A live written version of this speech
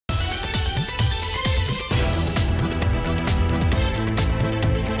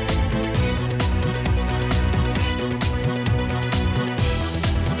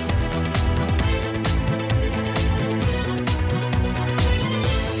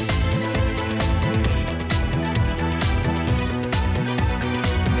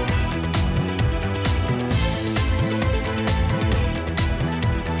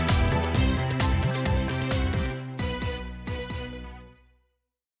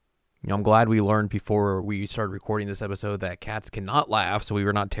I'm glad we learned before we started recording this episode that cats cannot laugh, so we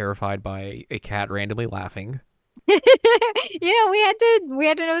were not terrified by a cat randomly laughing. We had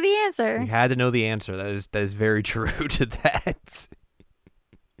to know the We answer. had to know the answer. That is very true to that.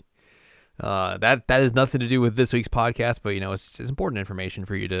 That has nothing to do with this week's podcast, but it's important information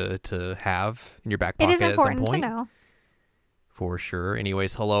for you to have in your back It is pocket at some important to point. know. For sure.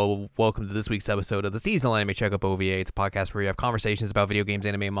 Anyways, hello, welcome to this week's episode of the Seasonal Anime Checkup OVA. It's a podcast where you have conversations about video games,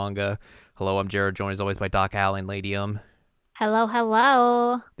 anime, and manga. Hello, I'm Jared, joined as always by Doc Allen, Ladium. Hello,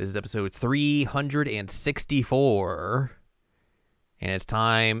 hello. This is episode 364, and it's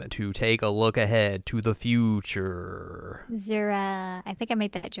time to take a look ahead to the future. Zura. I think I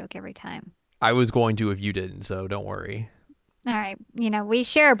make that joke every time. I was going to if you didn't, so don't worry. All right. We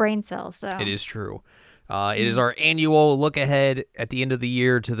share a brain cell, so. It is true. It is our annual look ahead at the end of the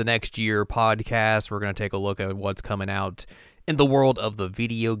year to the next year podcast. We're going to take a look at what's coming out in the world of the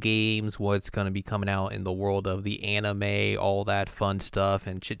video games, what's going to be coming out in the world of the anime, all that fun stuff,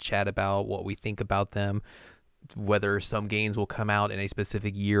 and chit chat about what we think about them, whether some games will come out in a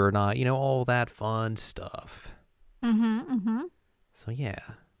specific year or not, all that fun stuff. Mm-hmm. So, yeah,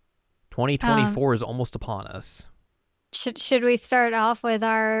 Um, 2024 is almost upon us. should we start off with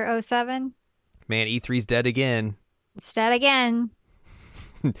our O7? Man, E3's dead again. It's dead again.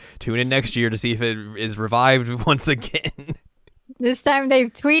 Tune in next year to see if it is revived once again. This time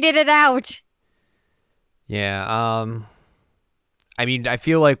they've tweeted it out. Yeah, I mean, I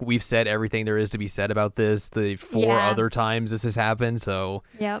feel like we've said everything there is to be said about this the four Yeah. other times this has happened, so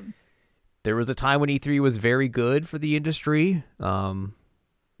Yep. there was a time when E3 was very good for the industry. We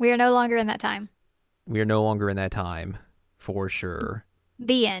are no longer in that time. We are no longer in that time, for sure.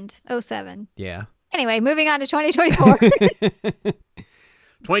 The end. O7. Yeah. Anyway, moving on to 2024.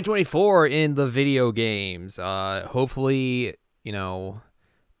 2024 in the video games. Hopefully,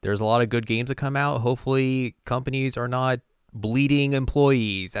 there's a lot of good games that come out. Hopefully, companies are not bleeding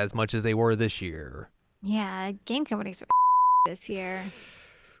employees as much as they were this year. Yeah, game companies were this year.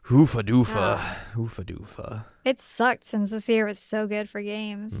 Hoofa doofa. Ah. Hoofa doofa. It sucked since this year was so good for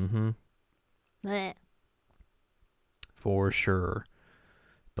games. Mm-hmm. Blech. For sure.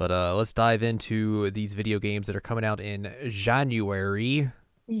 But let's dive into these video games that are coming out in January.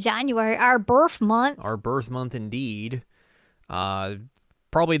 January, our birth month. Our birth month indeed.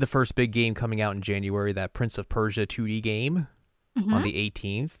 Probably the first big game coming out in January, that Prince of Persia 2D game on the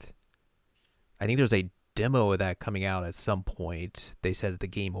 18th. I think there's a demo of that coming out at some point, they said at the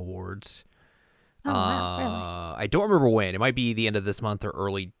Game Awards. Oh, wow, really? I don't remember when. It might be the end of this month or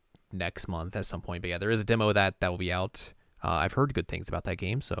early next month at some point. But yeah, there is a demo of that will be out. I've heard good things about that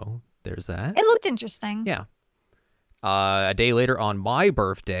game, so there's that. It looked interesting. Yeah. A day later on my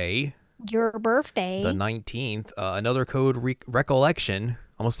birthday, Your birthday. the 19th, another Code Recollection,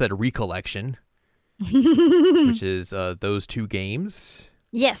 almost said Recollection, which is those two games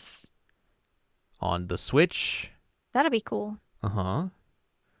Yes, on the Switch. that'd be cool. Uh-huh.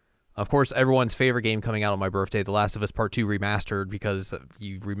 Of course, everyone's favorite game coming out on my birthday, The Last of Us Part 2 Remastered, because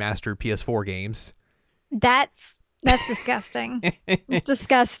you remastered PS4 games. That's disgusting. It's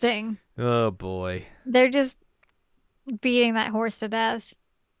disgusting. Oh, boy. They're just beating that horse to death.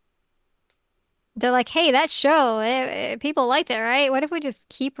 They're like, hey, that show, people liked it, right? What if we just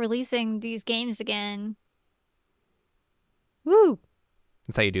keep releasing these games again? Woo.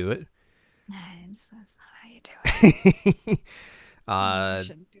 That's how you do it. That's not how you do it. You Uh,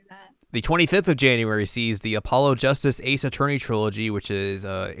 shouldn't do that. the 25th of January sees the Apollo Justice Ace Attorney trilogy, which is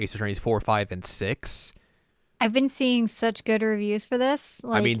Ace Attorneys 4, 5, and 6. I've been seeing such good reviews for this.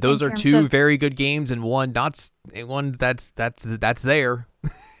 I mean, Like, those in are terms two of, very good games, and one that's there.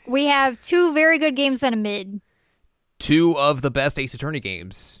 we have two very good games and a mid. Two of the best Ace Attorney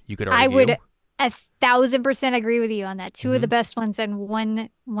games, you could argue. I would 1,000% agree with you on that. Two of the Mhm. best ones and one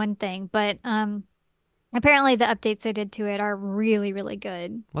thing. But apparently the updates they did to it are really, really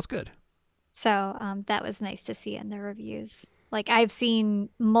good. That's good. So that was nice to see in the reviews. Like I've seen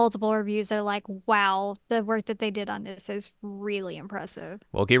multiple reviews that are like, wow, the work that they did on this is really impressive.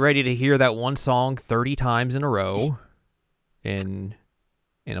 Well, get ready to hear that one song 30 times in a row in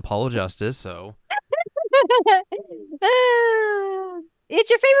Apollo Justice. So, It's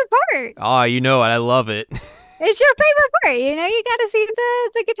your favorite part. you know it. I love it. It's your favorite part. You got to see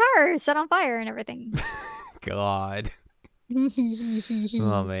the guitar set on fire and everything. God.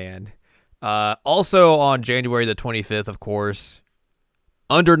 Oh, man. Also on January the 25th, of course,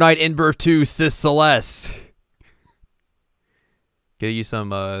 Under Night In Birth 2 Sis Celeste. Get you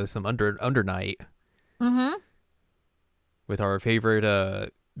some Under Night Mm-hmm. with our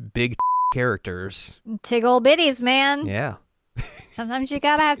favorite big characters. Tiggle bitties, man. Yeah. Sometimes you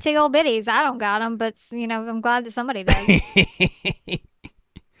gotta have tig old bitties. I don't got them, but I'm glad that somebody does.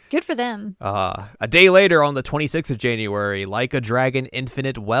 Good for them. A day later, on the 26th of January, Like a Dragon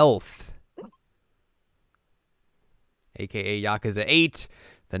Infinite Wealth, aka Yakuza 8,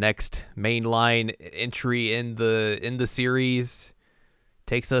 the next mainline entry in the series,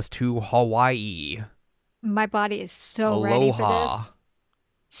 takes us to Hawaii. My body is so ready for Aloha. this.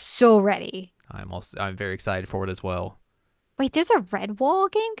 So ready. I'm very excited for it as well. Wait, there's a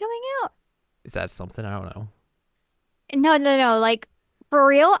Redwall game coming out? Is that something? I don't know. No, no, no. Like, for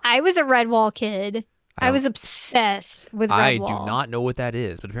real, I was a Redwall kid. I I don't. was obsessed with I do Redwall. not know what that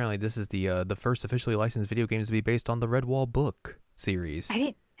is, but apparently this is the first officially licensed video games to be based on the Redwall book series.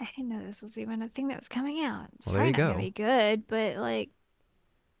 I didn't know this was even a thing that was coming out. It's Well, there probably you not gonna go. be good, but like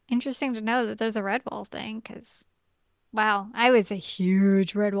interesting to know that there's a Redwall thing, because wow, I was a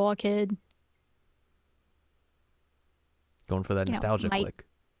huge Redwall kid. Going for that You know, nostalgia click.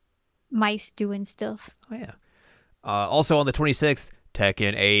 mice doing stuff. Oh yeah. Also on the 26th,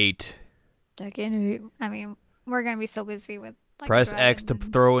 Tekken 8. I mean, we're gonna be so busy with like a Press X dragon to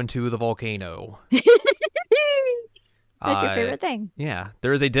and throw into the volcano. that's your Uh, favorite thing. yeah,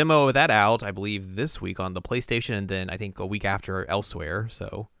 there is a demo of that out, I believe, this week on the PlayStation, and then I think a week after elsewhere.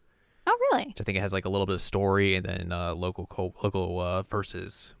 So, Oh, really? I think it has like a little bit of story, and then local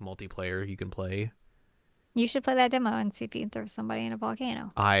versus multiplayer you can play. You should play that demo and see if you can throw somebody in a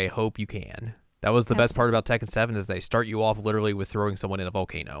volcano. I hope you can. That was the best That's part about Tekken 7 is they start you off literally with throwing someone in a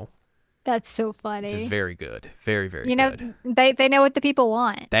volcano, that's so which is funny. very good, very very You know, good. they know what the people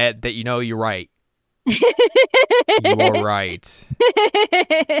want. That you're right. You are right.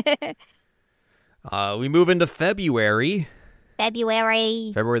 We move into February.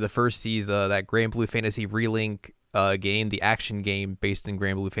 February. February the 1st sees that Grand Blue Fantasy Relink game, the action game based in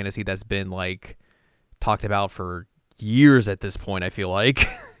Grand Blue Fantasy that's been like talked about for years at this point, I feel like.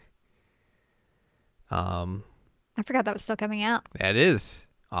 I forgot that was still coming out. That is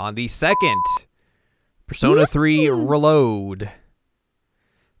on the 2nd. Persona 3 Woo! Reload.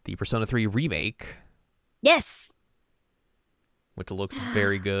 The Persona 3 remake, Yes. which looks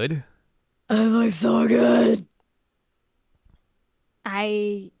very good. It looks so good.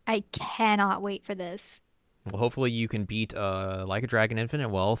 I cannot wait for this. Well, hopefully you can beat Like a Dragon Infinite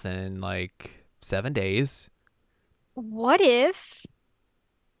Wealth in like 7 days. What if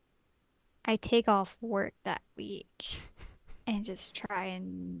I take off work that week and just try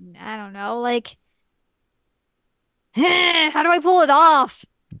and I don't know, like how do I pull it off?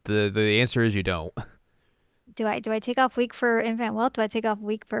 The answer is you don't. Do I take off week for Infinite Wealth? Do I take off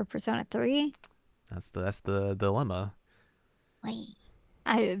week for Persona 3? That's the dilemma. Wait.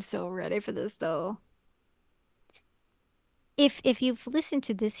 I am so ready for this though. If you've listened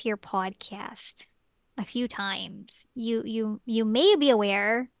to this here podcast a few times, you may be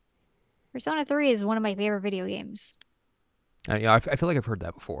aware Persona 3 is one of my favorite video games. I feel like I've heard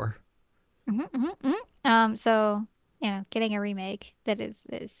that before. So getting a remake that is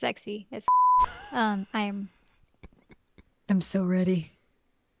sexy. It's I'm so ready.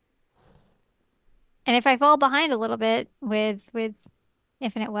 And if I fall behind a little bit with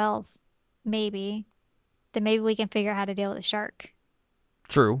Infinite Wealth, maybe, then maybe we can figure out how to deal with the shark.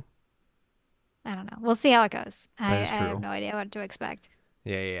 True. I don't know. We'll see how it goes. I That is have true. no idea what to expect.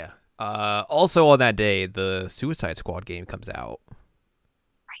 Yeah. Also on that day, the Suicide Squad game comes out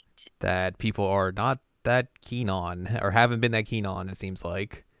Right. that people are not that keen on or haven't been that keen on, it seems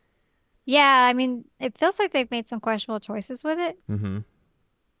like. Yeah, I mean, it feels like they've made some questionable choices with it, Mm-hmm.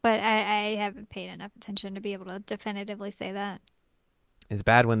 but I haven't paid enough attention to be able to definitively say that. It's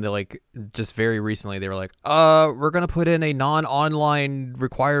bad when they like just very recently they were like, we're gonna put in a non-online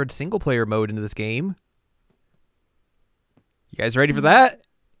required single player mode into this game. You guys ready for Hmm. that?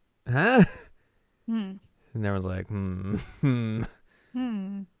 Huh? Hmm. And everyone's like, Hmm.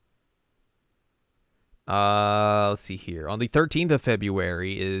 Let's see here. On the 13th of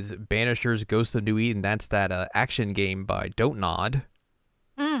February is Banisher's Ghost of New Eden. That's that action game by Don't Nod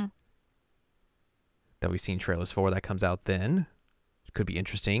Mm. that we've seen trailers for. That comes out then. Could be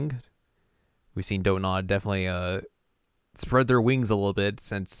interesting. We've seen Don't Nod definitely spread their wings a little bit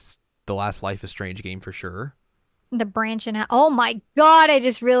since the last Life is Strange game for sure. The branching out. Oh my God, I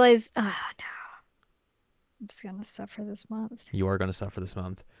just realized. Oh, no. I'm just gonna suffer this month. You are going to suffer this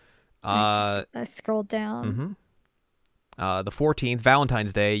month. I scrolled down. The 14th,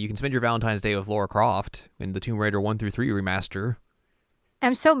 Valentine's Day. You can spend your Valentine's Day with Laura Croft in the Tomb Raider 1 through 3 remaster.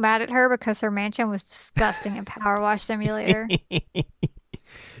 I'm so mad at her because her mansion was disgusting in Power Wash Simulator.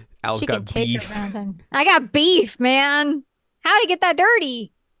 Al's She can got take beef. her mountain. I got beef, man. How'd he get that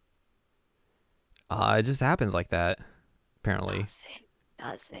dirty? It just happens like that. apparently. Does it?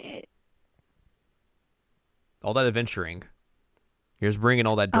 Does it? All that adventuring. Here's bringing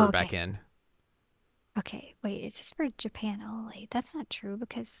all that Oh, dirt back okay. in. Okay. Wait, is this for Japan only? That's not true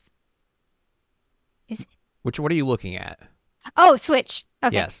because is it? What are you looking at? Oh, Switch.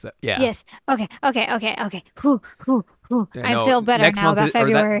 Okay. Yes, yeah. Yes. Okay. Okay. Okay. Okay. Whew, whew, whew. Yeah, I no, feel better next now month about or that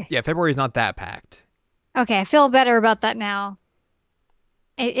February. yeah, February is not that packed. Okay, I feel better about that now.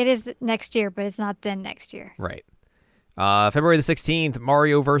 It is next year, but it's not then next year. Right. February the 16th,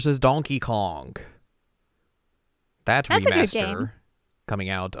 Mario versus Donkey Kong. That That's a good game. remaster coming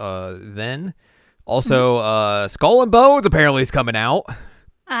out then. Hmm. Also, Skull and Bones apparently is coming out.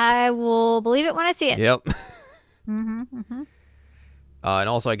 I will believe it when I see it. Yep. Hmm. And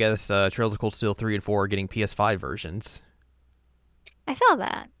also, I guess Trails of Cold Steel 3 and 4 are getting PS5 versions, I saw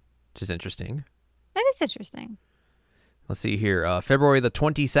that. which is interesting. That is interesting. Let's see here. February the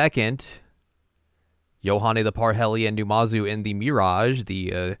 22nd, Yohane the Parheli and Numazu in the Mirage,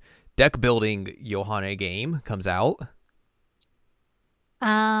 the deck building Yohane game, comes out.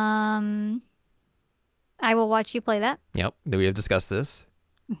 Um, I will watch you play that. Yep, we have discussed this.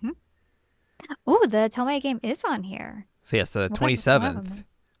 Hmm. Oh, the Tomei game is on here. So, yes, the One of them 27th,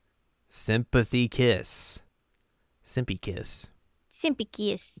 is Sympathy Kiss. Simpy Kiss.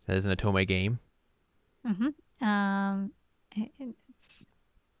 Sympicus. That is an Atome game. Hmm. It's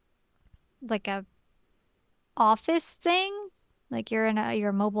like a office thing. Like you're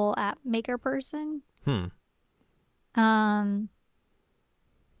a mobile app maker person. Hmm, Um,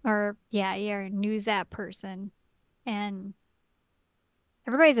 or yeah, you're a news app person, and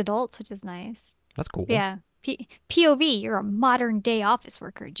everybody's adults, which is nice. that's cool. Yeah. POV, you're a modern day office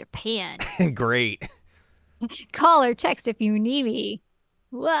worker in Japan. Great. Call or text if you need me.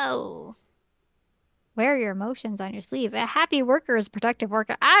 Whoa. Wear your emotions on your sleeve. A happy worker is a productive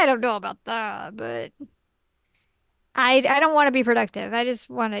worker. I don't know about that, but I don't want to be productive. I just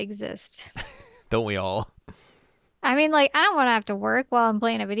want to exist. Don't we all? I mean, like, I don't want to have to work while I'm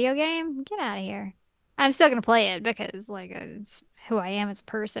playing a video game. Get out of here. I'm still gonna play it because, like, it's who I am as a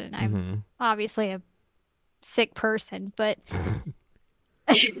person, and I'm Hmm. obviously a sick person, but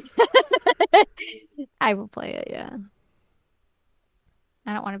I will play it, yeah.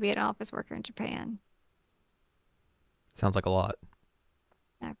 I don't want to be an office worker in Japan. Sounds like a lot.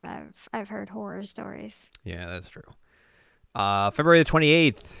 I've heard horror stories. Yeah, that's true. February the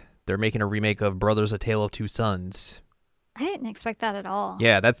 28th, they're making a remake of Brothers: A Tale of Two Sons. I didn't expect that at all.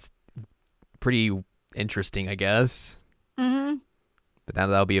 Yeah, that's pretty interesting, I guess. Hmm. But now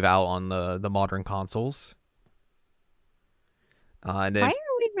that'll be out on the modern consoles. And Why then, are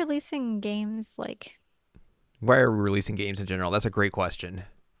we releasing games like why are we releasing games in general? That's a great question.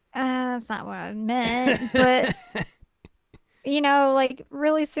 that's not what I meant, but like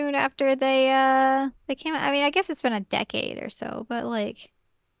really soon after they came out. I mean, I guess it's been a decade or so, but like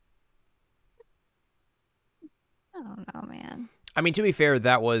I don't know, man. I mean, to be fair,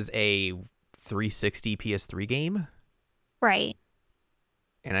 that was a 360 PS3 game, Right.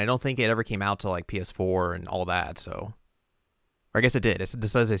 and I don't think it ever came out to like PS4 and all that. So, or I guess it did. It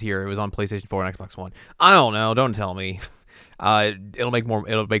says it here. It was on PlayStation 4 and Xbox One. I don't know. Don't tell me. It'll make more.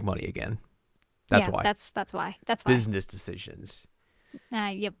 It'll make money again. That's Yeah, why. that's why. That's why. Business decisions.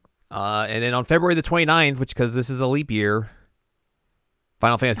 Yep. And then on February the 29th, which because this is a leap year,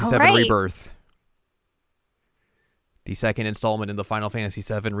 Final Fantasy All VII right. Rebirth, the second installment in the Final Fantasy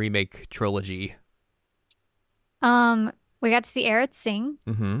VII remake trilogy. We got to see Aerith sing.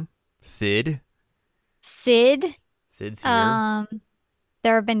 Mm-hmm. Sid. Sid. Sid's here. Um,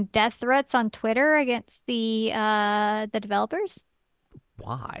 there have been death threats on Twitter against the developers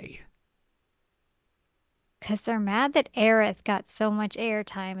Why? because they're mad that Aerith got so much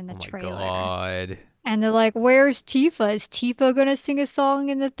airtime in the Oh my trailer. god. And they're like, "Where's Tifa? Is Tifa gonna sing a song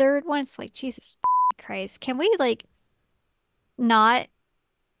in the third one?" It's like, Jesus Christ. Can we like not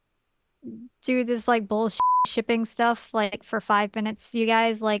do this like bullshit shipping stuff like for 5 minutes, you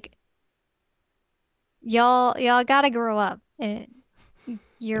guys? Like y'all gotta grow up.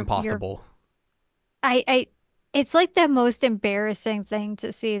 You're Impossible. I it's like the most embarrassing thing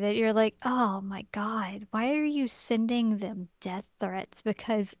to see that you're like, oh my God, why are you sending them death threats?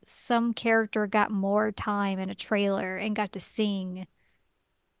 Because some character got more time in a trailer and got to sing.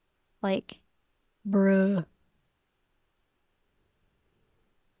 Like, bruh.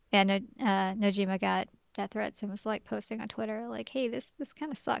 Yeah, no, Nojima got death threats and was like posting on Twitter, like, hey, this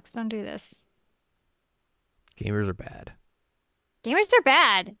kind of sucks. Don't do this. Gamers are bad. Gamers are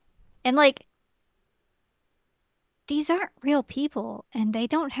bad. And like these aren't real people and they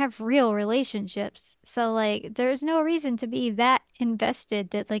don't have real relationships. So like there's no reason to be that invested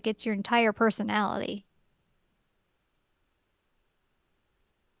that like it's your entire personality.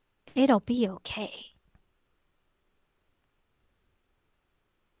 It'll be okay.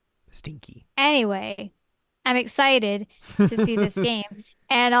 Stinky. Anyway, I'm excited to see this game.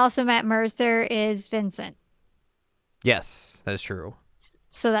 And also Matt Mercer is Vincent. Yes, that is true.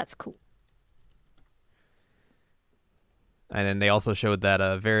 So that's cool. And then they also showed that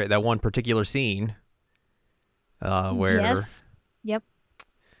that one particular scene where Yes. Yep.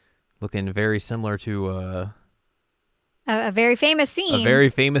 looking very similar to A very famous a scene. very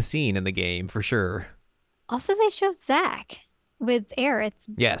famous scene in the game for sure. Also, they showed Zach with Aerith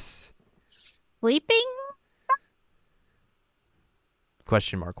Yes. sleeping.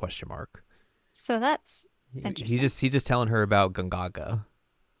 Question mark, question mark. So that's interesting. He's just telling her about Gungaga.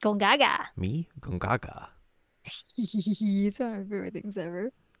 Gongaga. Me? Gungaga. It's one of my favorite things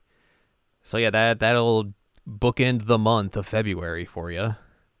ever. So yeah, that'll bookend the month of February for you.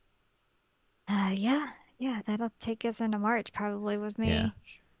 Yeah, yeah, that'll take us into March probably with Yeah. me.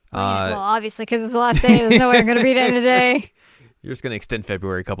 Well, Uh obviously, because it's the last day. There's no way I'm going to beat it in a day. you're just gonna extend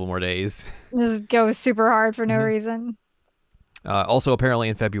February a couple more days. Just go super hard for no reason. Also apparently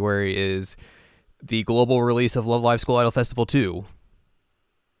in February is the global release of Love Live School Idol Festival 2.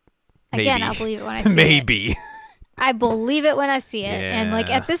 Again, Maybe. I'll believe it when I see it. Maybe. I believe it when I see it. And like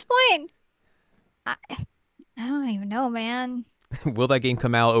Yeah. at this point, I, I don't even know, man. Will that game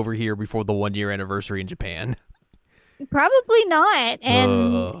come out over here before the 1 year anniversary in Japan? Probably not.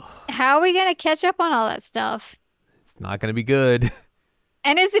 And Ugh. how are we going to catch up on all that stuff? It's not gonna be good.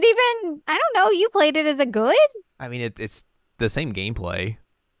 And is it even, I don't know, you played it as a good? I mean, it's the same gameplay.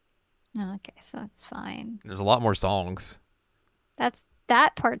 Oh, okay, so it's fine. There's a lot more songs.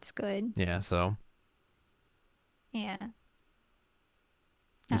 That part's good. Yeah, so Yeah.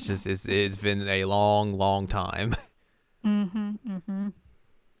 I it's don't know. just it's been a long, long time. Mm-hmm. Mm-hmm.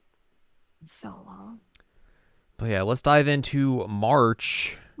 So long. But yeah, let's dive into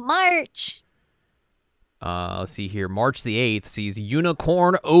March. March. Let's see here. March the 8th sees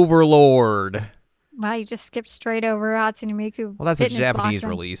Unicorn Overlord. Wow, you just skipped straight over Hatsune Miku Well, that's a fitness Japanese boxing.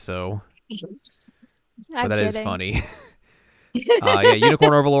 release, so but I'm that is kidding. funny. Yeah,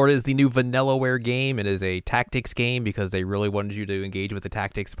 Unicorn Overlord is the new Vanillaware game. It is a tactics game because they really wanted you to engage with the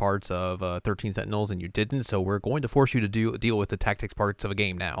tactics parts of 13 Sentinels, and you didn't. So we're going to force you to deal with the tactics parts of a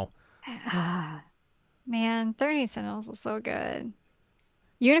game now. Man, 30 Sentinels was so good.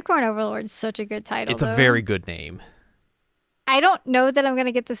 Unicorn Overlord is such a good title, It's a very though. good name. I don't know that I'm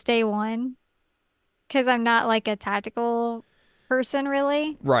gonna get this day one because I'm not like a tactical person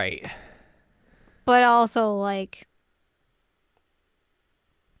really, Right. but also like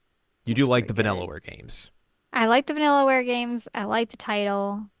You do it's like the pretty good. Vanillaware games. I like the Vanillaware games. I like the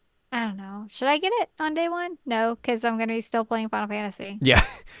title. I don't know. Should I get it on day one? No, because I'm gonna be still playing Final Fantasy. Yeah.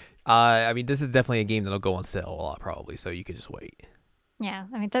 I mean, this is definitely a game that'll go on sale a lot, probably, so you could just wait. Yeah,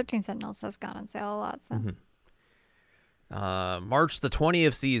 I mean 13 Sentinels has gone on sale a lot, so. Hmm. March the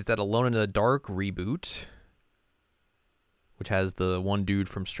 20th sees that Alone in the Dark reboot, which has the one dude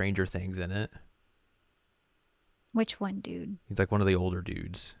from Stranger Things in it. Which one, dude? He's like one of the older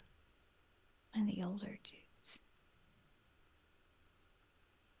dudes. One of the older dudes.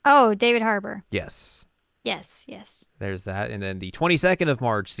 Oh, David Harbour. Yes. Yes, yes. There's that. And then the 22nd of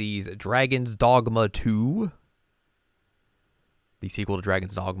March sees Dragon's Dogma 2, the sequel to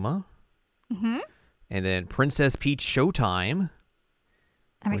Dragon's Dogma. Mm-hmm. And then Princess Peach Showtime.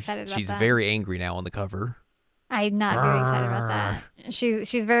 I'm excited about She's that. very angry now on the cover. I'm not very excited about that.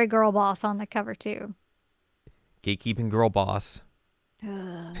 She's very girl boss on the cover too. Gatekeeping girl boss.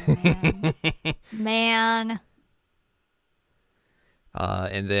 Oh, man. Man.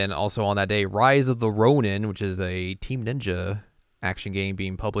 And then also on that day, Rise of the Ronin, which is a Team Ninja action game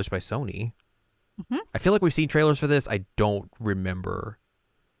being published by Sony. Mm-hmm. I feel like we've seen trailers for this. I don't remember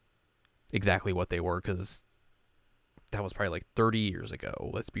exactly what they were because that was probably like 30 years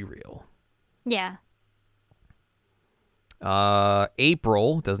ago. Let's be real. Yeah.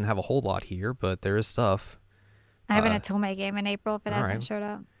 April doesn't have a whole lot here, but there is stuff. I have an Atome game in April if it hasn't right. showed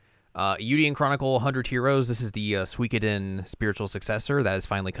up. Yudian Chronicle 100 Heroes. This is the Suikoden spiritual successor that is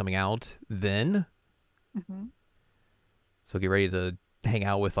finally coming out then. Mm-hmm. So get ready to hang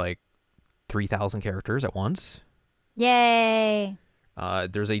out with like 3,000 characters at once. Yay.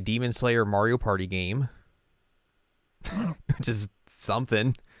 There's a Demon Slayer Mario Party game, which is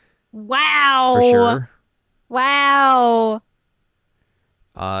something Wow. for sure. Wow.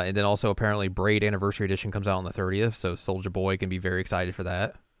 And then also apparently Braid Anniversary Edition comes out on the 30th, so Soldier Boy can be very excited for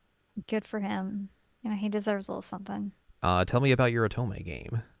that. Good for him. You know, he deserves a little something. Tell me about your Otome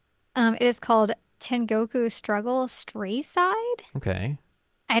game. It is called Tengoku Struggle Stray Side. Okay.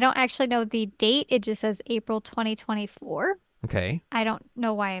 I don't actually know the date. It just says April 2024. Okay. I don't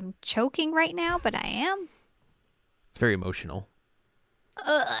know why I'm choking right now, but I am. It's very emotional.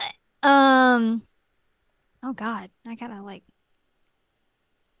 Ugh. Um, oh God, I gotta like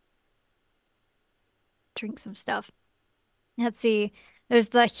drink some stuff. Let's see. There's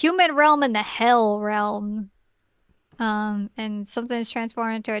the human realm and the hell realm. And something is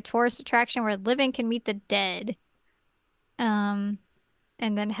transformed into a tourist attraction where living can meet the dead. Um,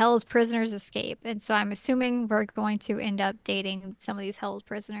 and then hell's prisoners escape. And so I'm assuming we're going to end up dating some of these hell's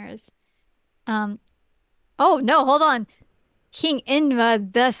prisoners. Um, oh no, hold on. King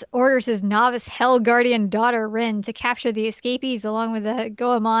Inma thus orders his novice Hell Guardian daughter Rin to capture the escapees along with the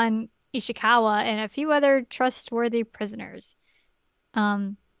Goemon Ishikawa and a few other trustworthy prisoners.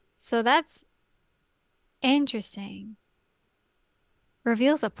 Um, so that's interesting.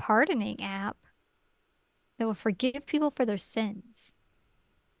 Reveals a pardoning app that will forgive people for their sins.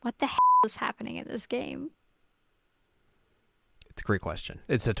 What the hell is happening in this game? It's a great question.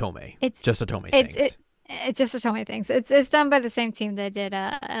 It's Atome. It's Just Atome it's things. it's just so many things. It's done by the same team that did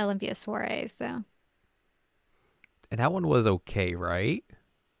Olympia Soiree, so And that one was okay, right?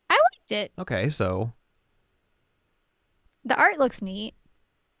 I liked it. Okay, so The art looks neat.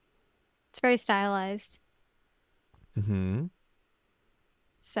 It's very stylized. hmm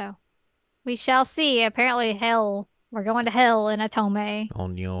So we shall see. Apparently, hell. We're going to hell in Atome. oh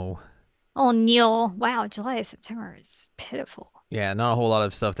no. Oh, Neil. Wow, July and September is pitiful. Yeah, not a whole lot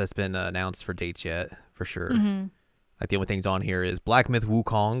of stuff that's been announced for dates yet, for sure. Hmm. Like the only things on here is Black Myth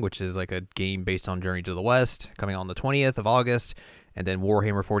Wukong, which is like a game based on Journey to the West, coming out on the 20th of August, and then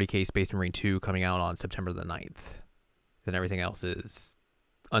Warhammer 40k Space Marine 2 coming out on September the 9th. Then everything else is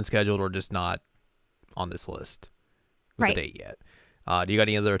unscheduled or just not on this list with a Right. date yet. Do you got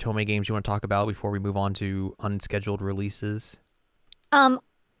any other Otome games you want to talk about before we move on to unscheduled releases? Um,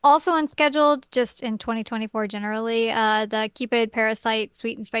 Also unscheduled, just in 2024 generally, the Cupid Parasite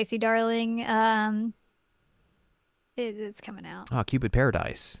Sweet and Spicy Darling, it's coming out. Ah, Cupid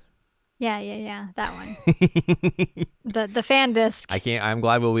Paradise. Yeah, that one. The fan disc. I'm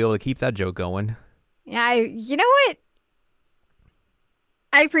glad we'll be able to keep that joke going. Yeah, you know what?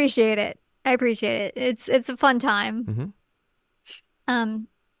 I appreciate it. I appreciate it. It's a fun time. Mm-hmm. Um,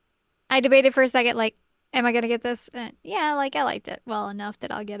 I debated for a second, like, am I gonna get this? Yeah, like I liked it well enough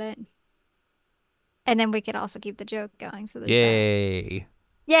that I'll get it. And then we could also keep the joke going. So there's that. Yay.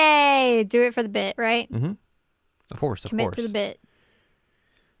 Yay! Do it for the bit, right? Mm-hmm. Of course, of Commit to the course. bit.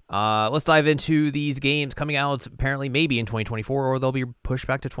 Let's dive into these games coming out apparently maybe in 2024, or they'll be pushed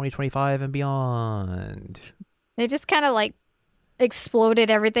back to 2025 and beyond. They just kind of like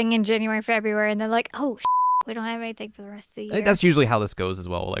exploded everything in January, February, and they're like, oh, we don't have anything for the rest of the I think year. that's usually how this goes as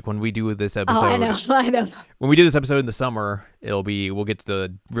well. Like when we do this Oh, I episode, know, I know. when we do this episode in the summer, we'll get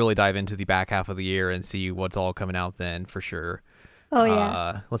to really dive into the back half of the year and see what's all coming out then for sure. Oh,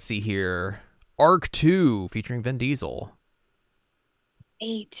 yeah. Let's see here. Arc 2 featuring Vin Diesel.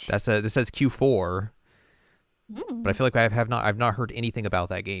 8. This says Q4, but I Mm. feel like I've not heard anything about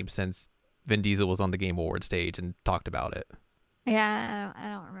that game since Vin Diesel was on the Game Awards stage and talked about it. Yeah, I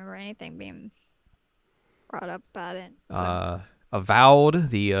don't remember anything being brought up about it. So. Avowed,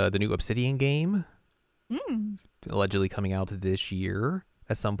 the new Obsidian game, Mm, allegedly coming out this year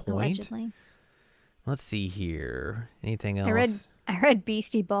at some point. allegedly. Let's see here. Anything else? I read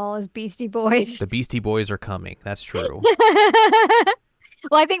Beastie Ball as Beastie Boys. The Beastie Boys are coming. That's true.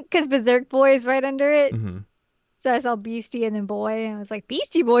 Well, I think because Berserk Boy is right under it. hmm So I saw Beastie and then Boy, and I was like,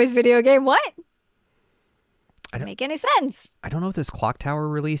 Beastie Boys video game? What? I Doesn't don't, make any sense. I don't know if this Clock Tower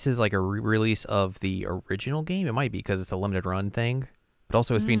release is like a re-release of the original game. It might be because it's a limited run thing, but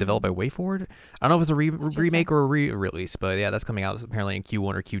also it's being developed by WayForward. I don't know if it's a remake or a re-release, but yeah, that's coming out apparently in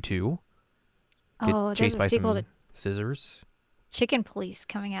Q1 or Q2. Get Oh, there's chased a by sequel some to scissors. Chicken Police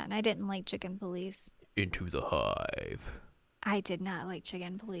coming out, and I didn't like Chicken Police. Into the Hive. I did not like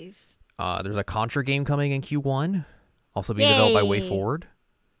Chicken Police. There's a Contra game coming in Q1, also being developed by Yay! WayForward.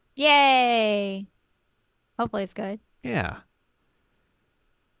 Yay! Hopefully it's good. Yeah.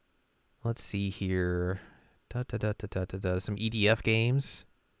 Let's see here. Some EDF games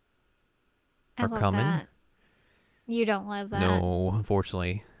I are love coming. that. You don't love that. No,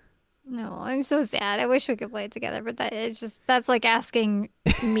 unfortunately. No, I'm so sad. I wish we could play it together, but that's like asking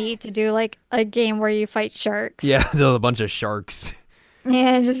me to do like a game where you fight sharks. Yeah, there's a bunch of sharks.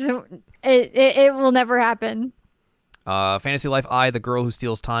 Yeah, it will never happen. Fantasy Life I, The Girl Who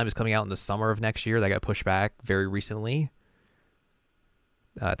Steals Time is coming out in the summer of next year. That got pushed back very recently.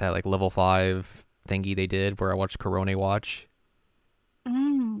 That like level 5 thingy they did where I watched Corone watch.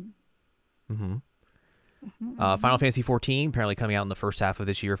 Mm. Mm-hmm. Mhm, Final mhm. Fantasy 14 apparently coming out in the first half of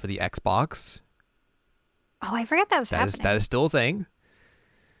this year for the Xbox. Oh, I forgot that was happening. That is still a thing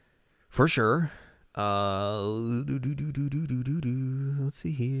for sure. Let's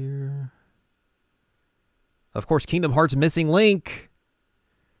see here. Of course, Kingdom Hearts Missing Link.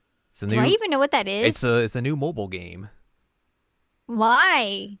 Do I even know what that is? It's a new mobile game.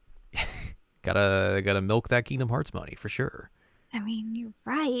 Why? Gotta milk that Kingdom Hearts money for sure. I mean, you're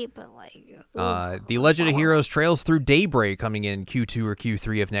right, but like, The Legend of Heroes Trails Through Daybreak coming in Q2 or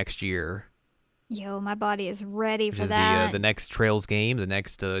Q3 of next year. yo, my body is ready Which for is that. the next Trails game, the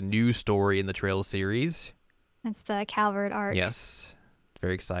next news story in the Trails series. It's the Calvert arc. Yes,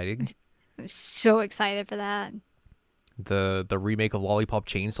 very exciting. I'm so excited for that. The remake of Lollipop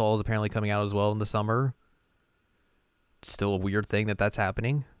Chainsaw is apparently coming out as well in the summer. Still a weird thing that's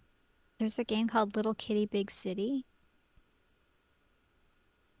happening. There's a game called Little Kitty Big City.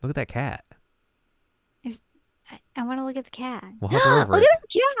 Look at that cat. I want to look at the cat. We'll hover over Look it. at the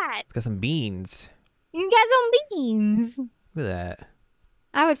cat. It's got some beans. You got some beans. Look at that.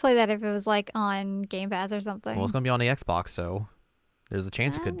 I would play that if it was like on Game Pass or something. Well, it's gonna be on the Xbox, so there's a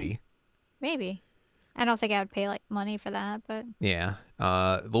chance it could Um, be. Maybe. I don't think I would pay like money for that, but Yeah.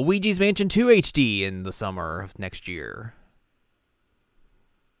 Luigi's Mansion 2 HD in the summer of next year.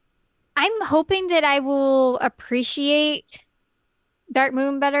 I'm hoping that I will appreciate Dark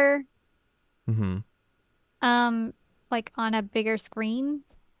Moon better, Mm-hmm. like on a bigger screen.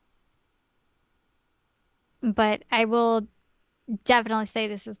 But I will definitely say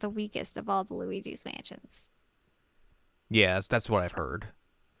this is the weakest of all the Luigi's Mansions. Yeah, that's what I've heard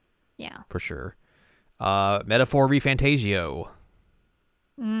Yeah. for sure. Metaphor ReFantazio.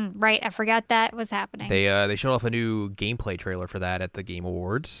 Right. I forgot that was happening. They showed off a new gameplay trailer for that at the Game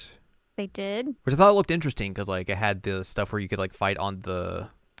Awards, They did. which I thought looked interesting because like it had the stuff where you could like fight on the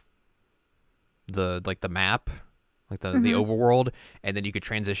like the map, like the overworld, and then you could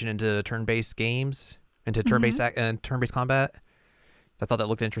transition into turn-based games, into turn-based combat. I thought that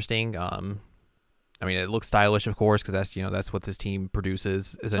looked interesting. I mean, it looks stylish, of course, because that's what this team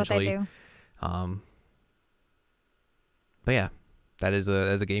produces essentially. That's what they do. But yeah, that is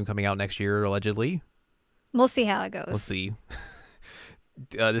a game coming out next year allegedly. We'll see how it goes. We'll see.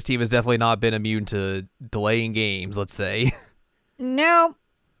 This team has definitely not been immune to delaying games, let's say. Nope.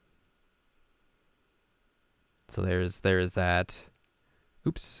 So there's that.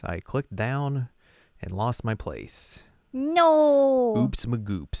 Oops, I clicked down and lost my place. No. Oops,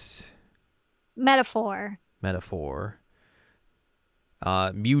 magoops. Metaphor. Metaphor.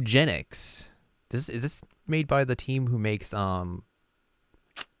 Mugenics. Is this made by the team who makes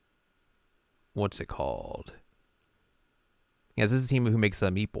what's it called? Yeah, this is the team who makes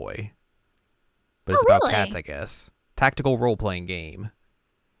Meat Boy. But it's about really? cats, I guess. Tactical role playing game.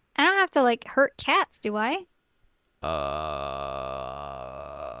 I don't have to like hurt cats, do I?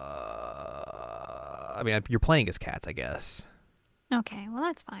 I mean, you're playing as cats, I guess. Okay, well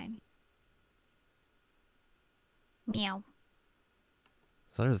that's fine. Meow.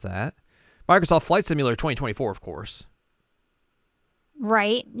 So there's that. Microsoft Flight Simulator 2024, of course.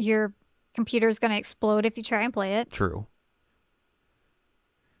 Right. Your computer's gonna explode if you try and play it. True.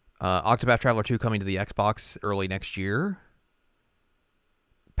 Octopath Traveler 2 coming to the Xbox early next year.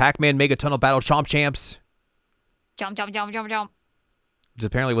 Pac-Man Mega Tunnel Battle Chomp Champs, Jump, jump, jump, jump, jump. which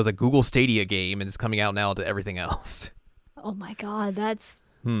apparently was a Google Stadia game and is coming out now to everything else. Oh my God, that's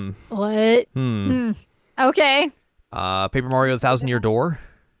Hmm. what? Hmm. Okay. Paper Mario: The Thousand Year Door.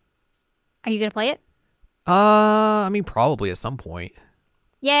 Are you gonna play it? I mean, probably at some point.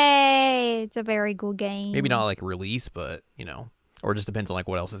 Yay! It's a very cool game. Maybe not like release, but or it just depends on like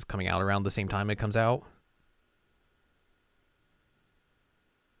what else is coming out around the same time it comes out.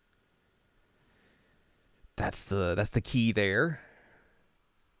 That's the key there.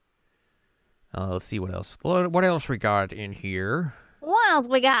 Let's see what else. What else we got in here? What else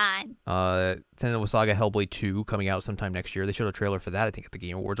we got? Senua Saga Hellblade 2 coming out sometime next year. They showed a trailer for that, I think, at the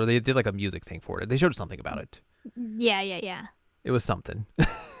Game Awards, or they did like a music thing for it. They showed something about it. Yeah. It was something.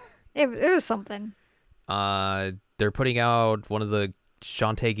 It was something. They're putting out one of the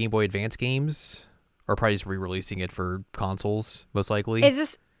Shantae Game Boy Advance games, or probably just re-releasing it for consoles, most likely. Is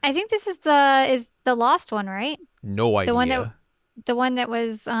this? I think this is the lost one, right? No idea. The one that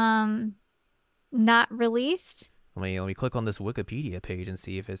was not released. Let me click on this Wikipedia page and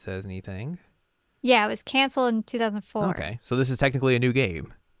see if it says anything. Yeah, it was canceled in 2004. Okay, so this is technically a new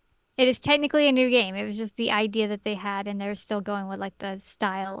game. It is technically a new game. It was just the idea that they had, and they're still going with like the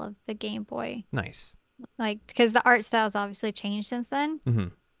style of the Game Boy. Nice. Like, because the art style's obviously changed since then,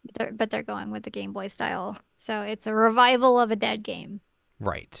 Mm-hmm. but they're going with the Game Boy style. So it's a revival of a dead game.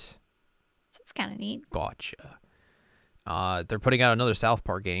 Right. So it's kind of neat. Gotcha. They're putting out another South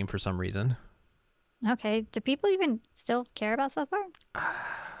Park game for some reason. Okay. Do people even still care about South Park?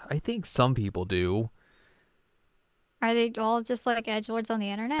 I think some people do. Are they all just like edgelords on the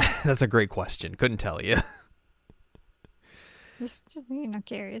internet? That's a great question. Couldn't tell you. Just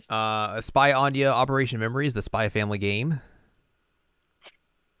curious. Spy Anya Operation Memories, the Spy Family game.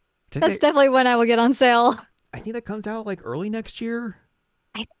 That's definitely when I will get on sale. I think that comes out like early next year.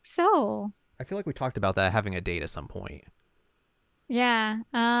 I think so. I feel like we talked about that having a date at some point, Yeah.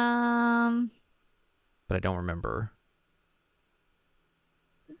 but I don't remember.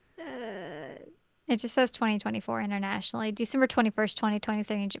 Uh, it just says 2024 internationally, December 21st,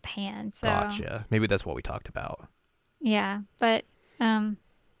 2023 in Japan. So Gotcha. Maybe that's what we talked about. yeah, but um,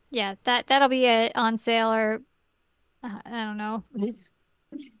 yeah, that'll be on sale or I don't know.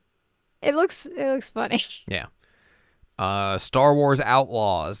 It looks funny. Yeah. Star Wars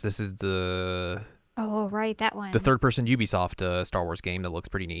Outlaws. This is Oh, right, that the one. third-person Ubisoft Star Wars game that looks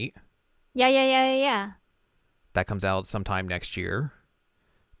pretty neat. Yeah, yeah, yeah, yeah, yeah. That comes out sometime next year,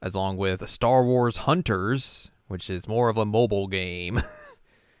 as along with Star Wars Hunters, which is more of a mobile game.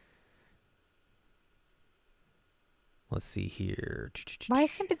 Let's see here. Why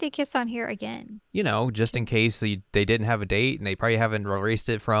is Sympathy Kiss on here again? Just in case they didn't have a date and they probably haven't erased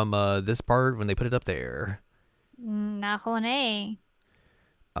it from this part when they put it up there. Nahone.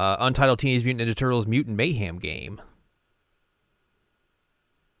 Untitled Teenage Mutant Ninja Turtles Mutant Mayhem game,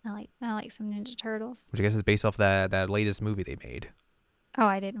 I like some Ninja Turtles. which I guess is based off that latest movie they made. Oh,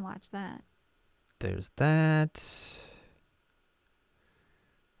 I didn't watch that. There's that.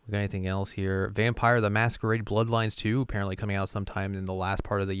 We got anything else here? Vampire the Masquerade Bloodlines 2, apparently coming out sometime in the last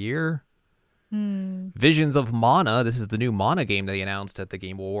part of the year. Hmm. Visions of Mana. This is the new Mana game they announced at the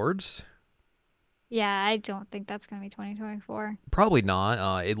Game Awards. Yeah, I don't think that's gonna be 2024. Probably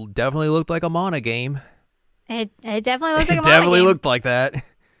not. It definitely looked like a Mana game. It definitely looks like It a Mana definitely game. looked like that.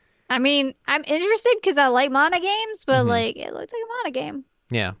 I mean, I'm interested because I like Mana games, but Hmm. like it looks like a Mana game.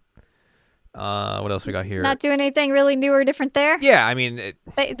 Yeah. What else we got here? Not doing anything really new or different there. Yeah, I mean,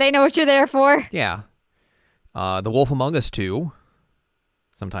 They know what you're there for. yeah. The Wolf Among Us 2,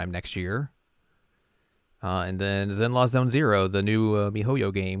 sometime next year. And then Zen Lost Zone Zero, the new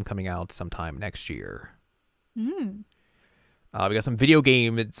MiHoYo game, coming out sometime next year. Hmm. We got some video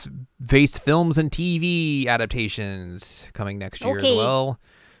game based films and TV adaptations coming next year as Okay. well.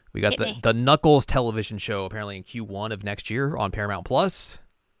 We got Hit the me. the Knuckles television show apparently in Q1 of next year on Paramount Plus.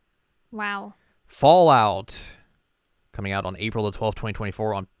 Wow. Fallout coming out on April the 12th,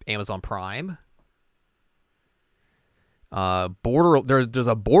 2024 on Amazon Prime. There's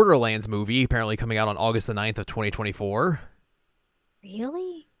a Borderlands movie apparently coming out on August the 9th of 2024.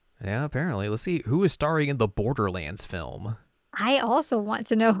 Really? Yeah, apparently. Let's see who is starring in the Borderlands film. I also want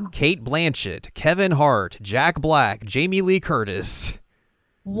to know Kate Blanchett, Kevin Hart, Jack Black, Jamie Lee Curtis.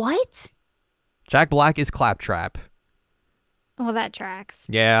 what? Jack Black is Claptrap. Well, that tracks.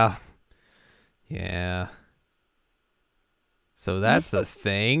 Yeah. Yeah. So that's the This is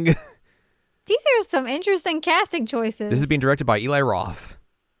thing. These are some interesting casting choices. This is being directed by Eli Roth.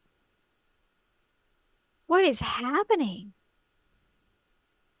 What is happening?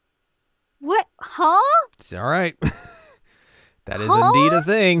 What? Huh? All right. That is Huh? indeed a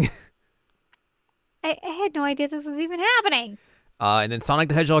thing. I had no idea this was even happening. And then Sonic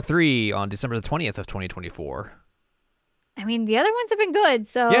the Hedgehog 3 on December the 20th of 2024. I mean, the other ones have been good,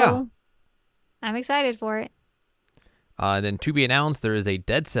 so Yeah. I'm excited for it. And then to be announced, there is a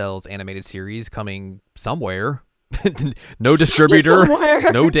Dead Cells animated series coming somewhere. No distributor,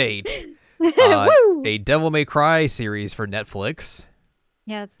 Somewhere. no date. Woo! A Devil May Cry series for Netflix.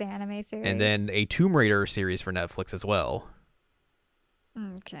 Yeah, it's the anime series. And then a Tomb Raider series for Netflix as well.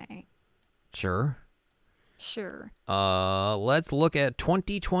 Okay, Sure. sure. Let's look at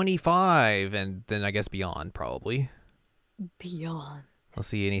 2025 and then I guess beyond probably. Beyond. Let's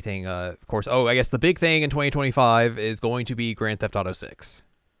see anything. Of course. Oh, I guess the big thing in 2025 is going to be Grand Theft Auto 6.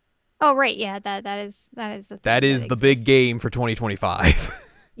 Oh, right. Yeah, that is the thing That is the big exists. game for 2025.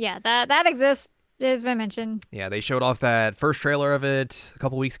 Yeah, that exists. It has been mentioned. Yeah, they showed off that first trailer of it a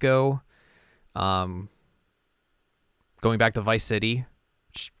couple weeks ago. Going back to Vice City,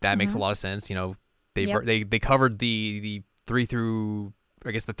 which that makes a lot of sense. Yep. They covered the three through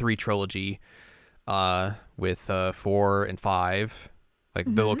I guess the three trilogy, with 4 and 5,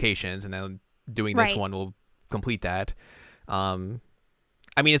 like the locations, and then doing this Right. one will complete that. I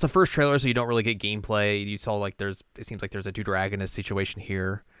mean, it's the first trailer, so you don't really get gameplay. You saw it seems like there's a dude-dragonist situation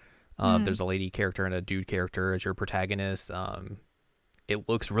here. There's a lady character and a dude character as your protagonist. It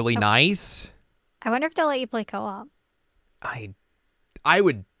looks really nice. I wonder if they'll let you play co-op. I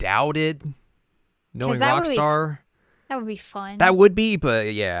would doubt it, knowing 'Cause that would be- Rockstar. That would be fun. That would be,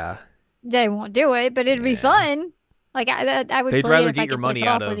 but yeah. They won't do it, but it'd be Yeah. fun. Like I would They'd play it rather if I get your could play money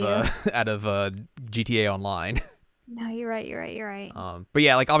out co-op with of you. out of GTA Online. No, you're right. You're right. You're right. But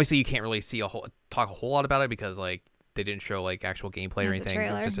yeah, like obviously you can't really see talk a whole lot about it because like they didn't show like actual gameplay or It's a anything.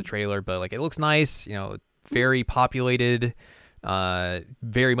 It's trailer. just a trailer, but like it looks nice. Very populated.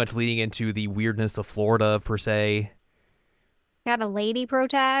 Very much leading into the weirdness of Florida per se. Got a lady pro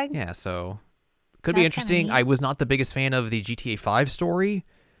tag. Yeah, so could be That's kind of interesting. I neat. was not the biggest fan of the GTA 5 story,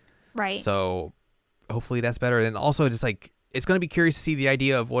 Right. so hopefully that's better. And also just like it's going to be curious to see the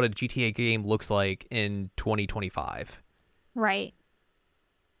idea of what a GTA game looks like in 2025 Right.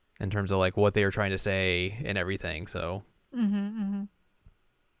 in terms of like what they are trying to say and everything. So Mm-hmm.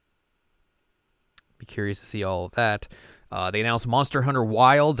 be curious to see all of that. They announced Monster Hunter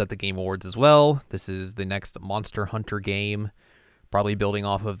Wilds at the Game Awards as well. This is the next Monster Hunter game, probably building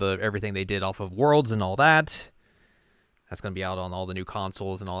off of everything they did off of Worlds and all that. That's going to be out on all the new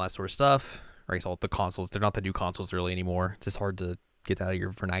consoles and all that sort of stuff. Or I guess all the consoles. They're not the new consoles really anymore. It's just hard to get that out of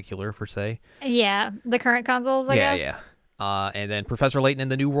your vernacular, per se. Yeah, the current consoles, I Yeah, yeah. guess. And then Professor Layton and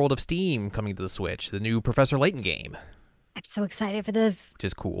the New World of Steam coming to the Switch. The new Professor Layton game, I'm so excited for this. which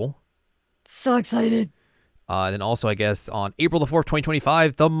is cool. So excited. Then also, I guess, on April the 4th,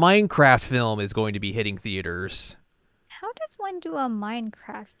 2025, the Minecraft film is going to be hitting theaters. How does one do a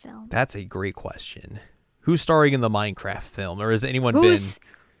Minecraft film? That's a great question. Who's starring in the Minecraft film? Or has anyone been... Who's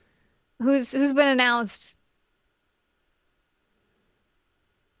who's been announced?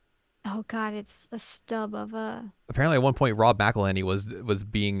 Oh God, it's a stub of a. Apparently, at one point, Rob McElhenney was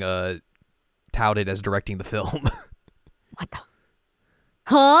being touted as directing the film. What the?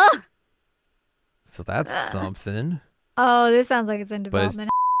 Huh? So that's something. Oh, this sounds like it's in But it's... development.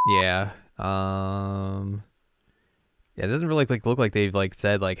 Yeah. Yeah, it doesn't really like look like they've like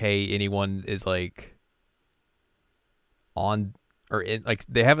said like, hey, anyone is like on or in, like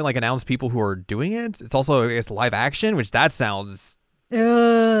they haven't like announced people who are doing it. It's also I guess live action, which that sounds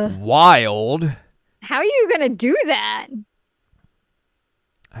Ugh. wild. How are you gonna do that?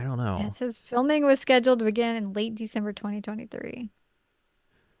 I don't Yeah, know. it says filming was scheduled to begin in late December 2023.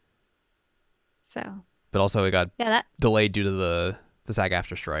 So But also it got yeah, that delayed due to the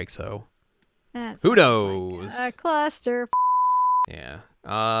SAG-AFTRA strike, so that who sounds like knows? a cluster. Yeah.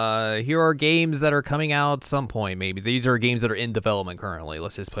 Here are games that are coming out some point. Maybe these are games that are in development currently.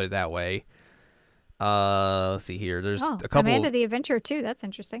 Let's just put it that way. Let's see here. There's Oh, a couple Amanda the Adventurer too. That's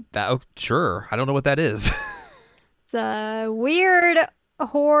interesting. that. Oh, sure. I don't know what that is. It's a weird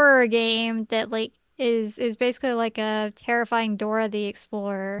horror game that like is basically like a terrifying Dora the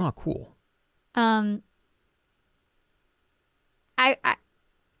Explorer. Oh, cool. Um, I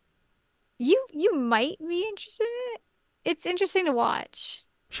you might be interested in it. It's interesting to watch.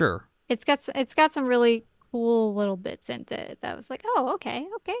 Sure. It's got some really cool little bits in it that was like, oh, okay,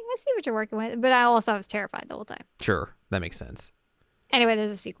 I see what you're working with. But I also was terrified the whole time. Sure. That makes sense. Anyway,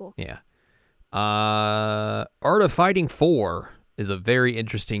 there's a sequel. Yeah. Art of Fighting 4 is a very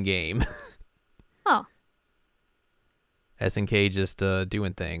interesting game. Oh, SNK just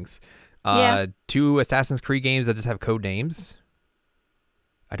doing things. yeah. Two Assassin's Creed games that just have code names.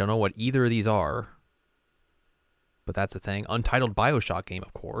 I don't know what either of these are, but that's a thing. Untitled BioShock game,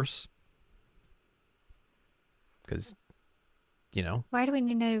 of course, because Why do we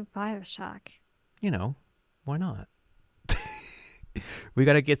need no BioShock? why not? we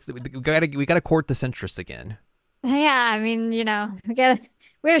gotta court the centrists again. Yeah, I mean, we gotta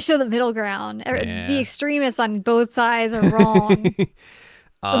show the middle ground. The Yeah. extremists on both sides are wrong.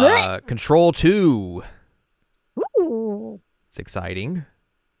 Control 2. Ooh. It's exciting.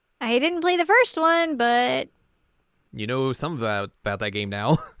 I didn't play the first one, but You know some about that game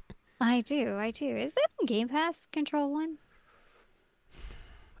now. I do. Is that on Game Pass Control 1?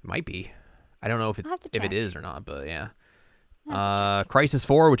 Might be. I don't know if I'll have to if it check. is or not, but yeah. I'll have to check. Crisis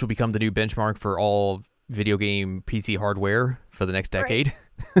 4, which will become the new benchmark for all video game PC hardware for the next decade.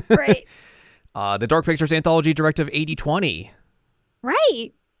 Right. The Dark Pictures Anthology Directive 8020. Right.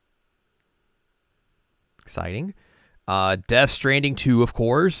 Exciting. Death Stranding 2, of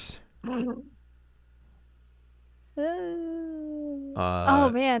course. Oh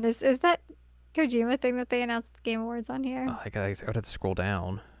man, is that Kojima thing that they announced at the Game Awards on here? I would have to scroll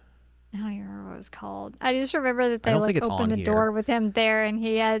down. I don't even remember what it was called. I just remember that I they don't think like it's on opened the here. door with him there and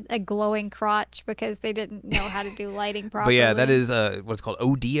he had a glowing crotch because they didn't know how to do lighting But properly. yeah, that is what's called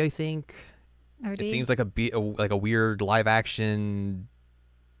OD, I think. OD. It seems like like a weird live action,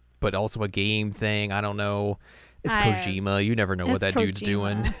 but also a game thing. I don't know. It's Kojima. You never know what that It's dude's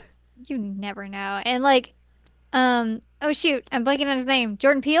doing. Kojima. You never know. And like, oh shoot, I'm blanking on his name.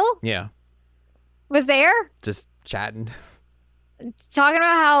 Jordan Peele Yeah, was there. just chatting. talking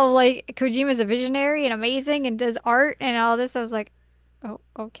about how like Kojima's a visionary and amazing and does art and all this. I was like, oh,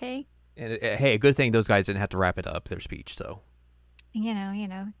 okay. And hey, a good thing those guys didn't have to wrap it up their speech. So They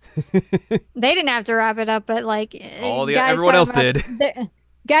didn't have to wrap it up, but like guys everyone talking else about did.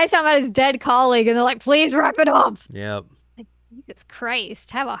 guys talking about his dead colleague, and they're like, please wrap it up. Yep. Like, Jesus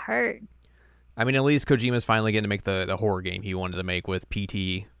Christ, have a heart. I mean, at least Kojima's finally getting to make the horror game he wanted to make with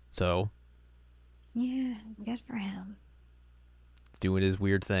PT. So Yeah, good for him. he's doing his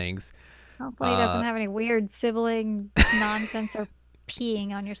weird things. Hopefully, he doesn't Uh, have any weird sibling nonsense or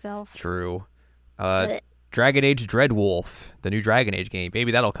peeing on yourself. True. Uh, Blech. Dragon Age Dreadwolf, the new Dragon Age game.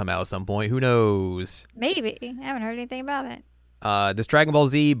 Maybe that'll come out at some point. Who knows? Maybe. I haven't heard anything about it. This Dragon Ball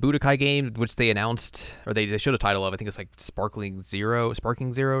Z Budokai game, which they announced, or they showed a title of, I think it's like Sparking Zero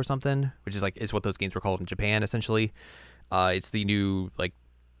or something, which is like is what those games were called in Japan, essentially. It's the new like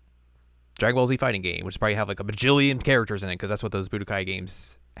Dragon Ball Z fighting game, which probably have like a bajillion characters in it, because that's what those Budokai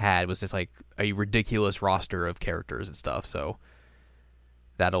games had, was just like a ridiculous roster of characters and stuff. So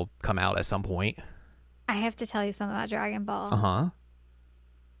that'll come out at some point. I have to tell you something about Dragon Ball. Uh-huh.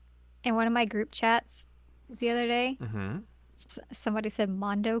 In one of my group chats the other day, Mm-hmm. somebody said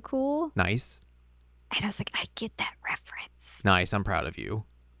Mondo cool. Nice. And I was like, I get that reference. Nice. I'm proud of you.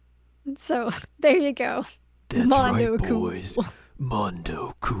 So there you go. That's Mondo right, cool. boys.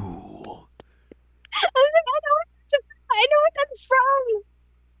 Mondo cool. I was like, I know what that's from.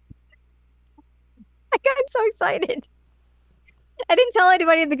 I got so excited. I didn't tell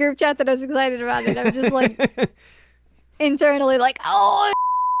anybody in the group chat that I was excited about it. I was just like internally like, oh,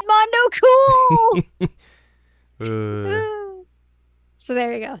 Mondo Uh, cool. So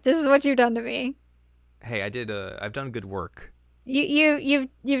there you go. This is what you've done to me. hey, I've done good work.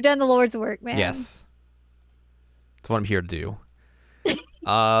 You've done the Lord's work, man. Yes. That's what I'm here to do.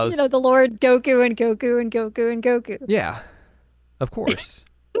 The Lord Goku and Goku and Goku and Goku. Yeah, of course.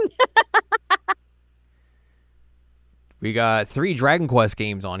 We got 3 Dragon Quest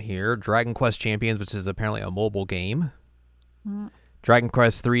games on here. Dragon Quest Champions, which is apparently a mobile game. Mm. Dragon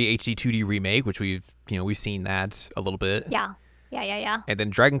Quest 3 HD 2D remake, which we've seen that a little bit. Yeah. And then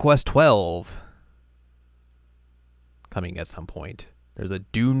Dragon Quest 12 coming at some point. There's a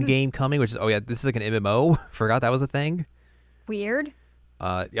Dune game coming, which is this is like an MMO. Forgot that was a thing. Weird.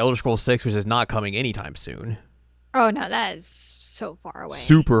 Elder Scrolls 6, which is not coming anytime soon. Oh no, that is so far away.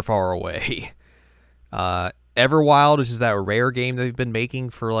 Super far away. Everwild, which is that rare game they've been making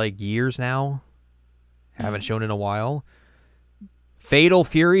for like years now. Haven't shown in a while. Fatal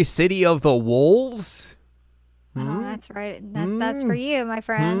Fury City of the Wolves. Oh, that's right. That's for you, my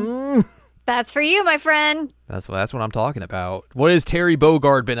friend. That's for you, my friend. That's what I'm talking about. What has Terry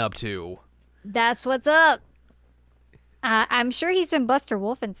Bogard been up to? That's what's up. I'm sure he's been Buster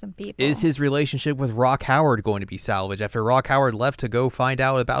Wolfing some people. Is his relationship with Rock Howard going to be salvaged after Rock Howard left to go find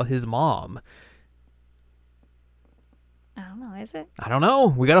out about his mom? I don't know, is it? I don't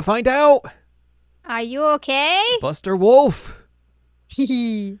know. We got to find out. Are you okay? Buster Wolf.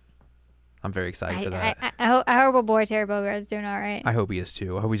 I I'm very excited for that. I hope our boy Terry Bogard's doing all right. I hope he is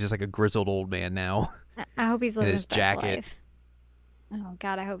too. I hope he's just like a grizzled old man now. I hope he's living his his best jacket. life. Oh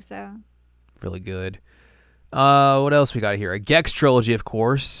God, I hope so. Really good. What else we got here? A Gex trilogy, of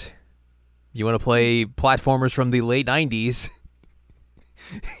course. You want to play platformers from the late 90s?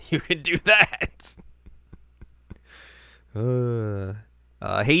 You can do that.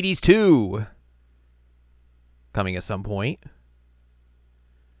 Hades 2 coming at some point.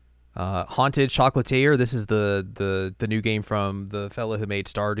 Haunted Chocolatier. This is the new game from the fella who made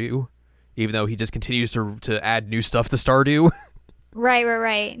Stardew. Even though he just continues to add new stuff to Stardew.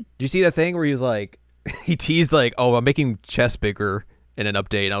 Right. Did you see that thing where he was like, he teased like, "Oh, I'm making chess bigger in an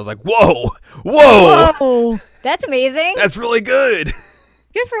update," and I was like, "Whoa, that's amazing. that's really good."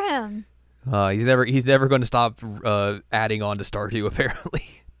 Good for him. He's never going to stop adding on to Stardew apparently.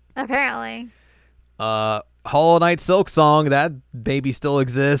 Apparently. Hollow Knight Silk Song, that baby still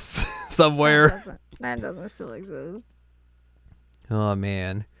exists somewhere. That doesn't still exist. Oh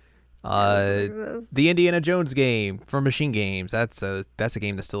man. That doesn't exist. The Indiana Jones game from Machine Games. That's a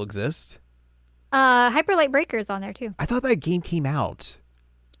game that still exists. Hyper Light Breaker's on there too. I thought that game came out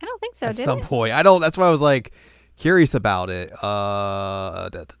I don't think so, at did some it? point. I don't. That's why I was like curious about it.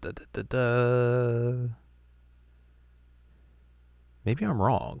 Maybe I'm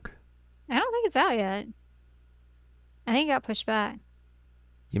wrong. I don't think it's out yet. I think it got pushed back.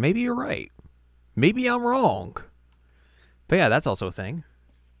 Maybe you're right. Maybe I'm wrong. But yeah, that's also a thing.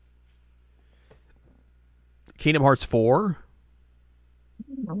 Kingdom Hearts 4.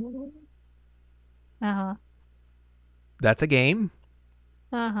 Uh-huh. That's a game.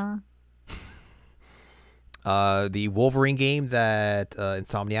 Uh-huh. The Wolverine game that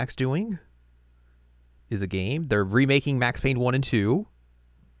Insomniac's doing is a game. They're remaking Max Payne 1 and 2.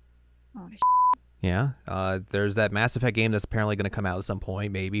 Oh, Yeah. There's that Mass Effect game that's apparently going to come out at some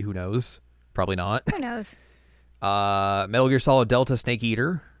point. Maybe. Who knows? Probably not. who knows? Metal Gear Solid Delta Snake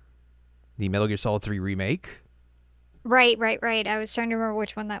Eater. The Metal Gear Solid 3 remake. Right. I was trying to remember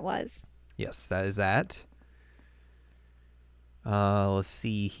which one that was. Yes, that is that. Let's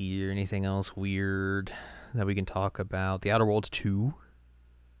see here. Anything else weird that we can talk about? The Outer Worlds 2.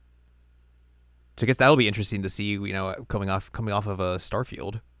 So I guess that'll be interesting to see, you know, coming off of a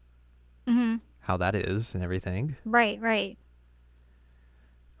Starfield. Mm-hmm. How that is and everything. Right.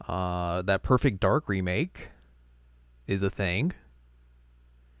 That Perfect Dark remake is a thing.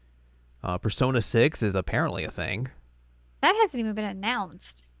 Persona 6 is apparently a thing. That hasn't even been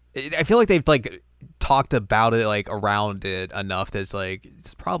announced. I feel like they've like talked about it like around it enough that it's like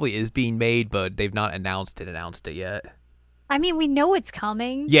this probably is being made, but they've not announced it yet. I mean, we know it's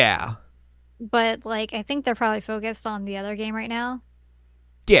coming. Yeah. But like, I think they're probably focused on the other game right now.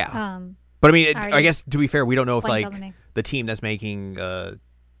 Yeah. But I mean, Alright. I guess to be fair, we don't know if Blank like on the name. the team that's making No,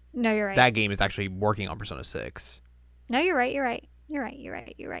 you're right. that game is actually working on Persona 6. No, you're right. You're right.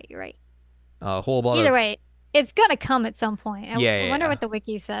 A whole lot Either of way, it's gonna come at some point. I wonder Yeah. what the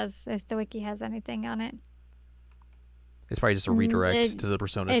wiki says, if the wiki has anything on it. It's probably just a redirect It- to the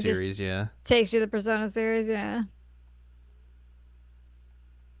Persona it just- series, yeah. Takes you to the Persona series, yeah.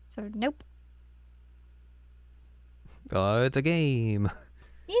 So nope. It's a game.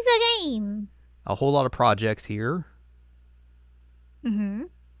 It's a game. A whole lot of projects here. Mm-hmm.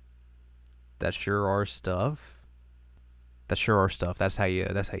 That sure are stuff. That's how you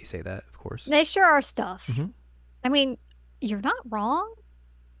say that, of course. They sure are stuff. Mhm. I mean, you're not wrong.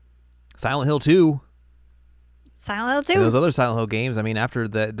 Silent Hill 2. Silent Hill And 2. those other Silent Hill games, I mean, after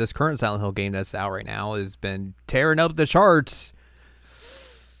this current Silent Hill game that's out right now has been tearing up the charts.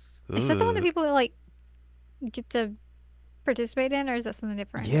 Is that the one that Ugh. people like get to participate in, or is that something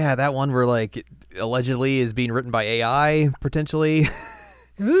different? Yeah, that one where like allegedly is being written by AI potentially,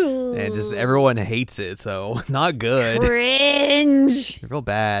 Ooh. and just everyone hates it, so not good. Cringe. Real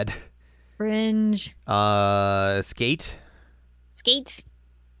bad. Cringe. Skate. Skate.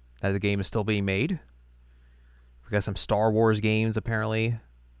 That game is still being made. We got some Star Wars games apparently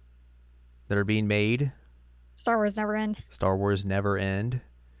that are being made. Star Wars never end. Star Wars Never End.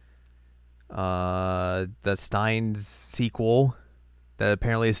 The Steins sequel that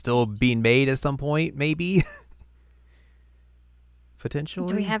apparently is still being made at some point, maybe. Potentially.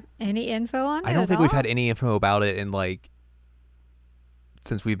 Do we have any info on it? I don't at think we've all? had any info about it in like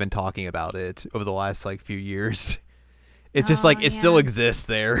since we've been talking about it over the last like few years. It's just like it still yeah. exists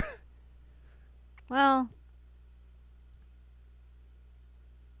there. Well,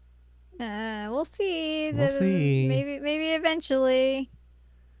 we'll see. We'll see. Maybe eventually.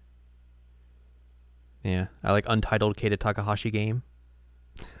 Yeah, I like Untitled Keita Takahashi game.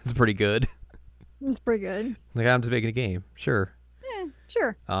 It's pretty good. It's pretty good. Like I'm just making a game. Sure.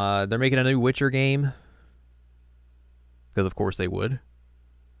 Sure. They're making a new Witcher game. Because of course they would.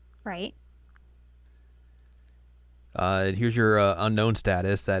 Right. Here's your unknown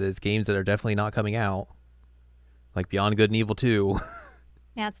status. That is games that are definitely not coming out. Like Beyond Good and Evil 2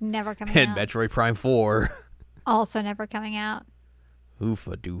 Yeah, it's never coming and out. Metroid Prime 4. Also never coming out.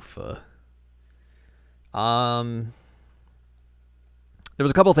 Oofa doofa. There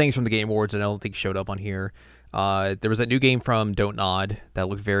was a couple things from the Game Awards that I don't think showed up on here. There was a new game from Don't Nod that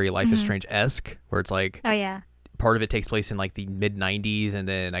looked very Life is Strange-esque, where it's like Oh yeah. part of it takes place in like the mid 90s, and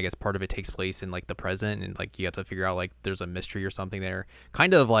then I guess part of it takes place in like the present, and like you have to figure out like there's a mystery or something there.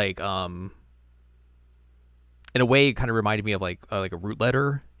 Kind of like in a way, it kind of reminded me of like a Root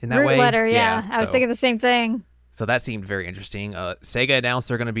Letter in that Root way. Letter, yeah. I was so- thinking the same thing. So that seemed very interesting. Sega announced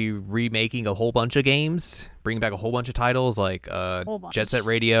they're going to be remaking a whole bunch of games, bringing back a whole bunch of titles like Whole bunch. Jet Set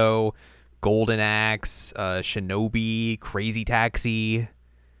Radio, Golden Axe, Shinobi, Crazy Taxi.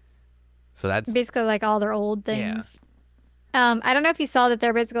 So that's Basically like all their old things. I don't know if you saw that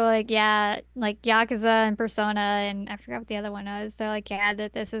they're basically like Yakuza and Persona, and I forgot what the other one was. They're like, yeah,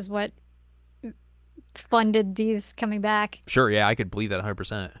 that this is what funded these coming back. sure. Yeah, I could believe that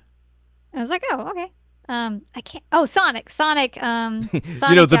 100%. I was like, oh, okay. I can't. Oh, Sonic. Sonic, You know,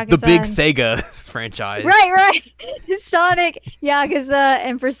 the Yakuza, big and- Sega franchise. Right. Sonic, Yakuza,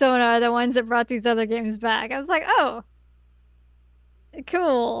 and Persona are the ones that brought these other games back. I was like, oh,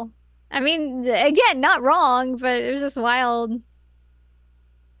 cool. I mean, again, not wrong, but it was just wild.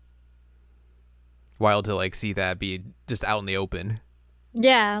 Wild to like see that be just out in the open.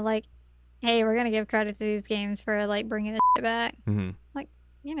 Yeah, like, hey, we're gonna give credit to these games for like bringing this shit back. Hmm.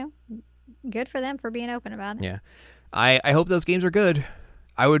 You know, good for them for being open about it. Yeah. I hope those games are good.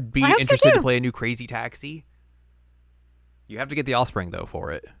 I would be I hope so interested to too. play a new Crazy Taxi. You have to get the Offspring though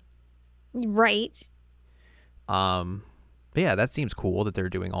for it. Right. Um, but yeah, that seems cool that they're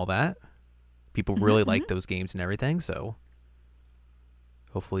doing all that. People Hmm, really hmm. like those games and everything, so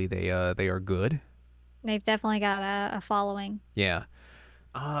hopefully they are good. They've definitely got a following. Yeah.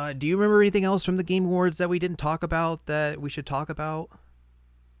 Do you remember anything else from the Game Awards that we didn't talk about that we should talk about?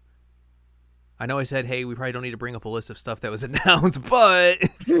 I know I said, hey, we probably don't need to bring up a list of stuff that was announced, but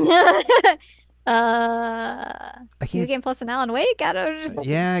I New can't. Game Plus and Alan Wake. I don't.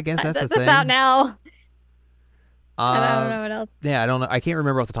 Yeah, I guess that's the That's out thing. now. I don't Uh, know what else. yeah, I don't know. I can't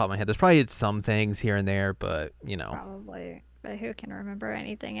remember off the top of my head. There's probably some things here and there, but Probably, but who can remember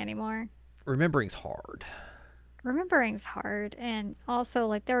anything anymore? remembering's hard. Remembering's hard, and also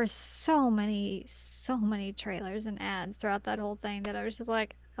like there were so many trailers and ads throughout that whole thing that I was just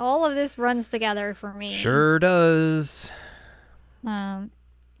like, all of this runs together for me. Sure does. Um,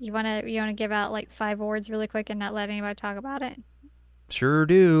 you wanna give out like 5 words really quick and not let anybody talk about it? Sure All right,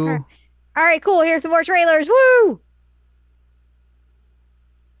 do. all right, cool. Here's some more trailers. Woo!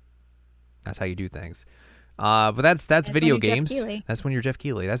 That's how you do things. But that's That's when video you're Jeff games. Keighley. That's when you're Jeff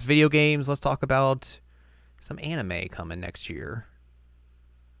Keighley. That's video games. Let's talk about some anime coming next year,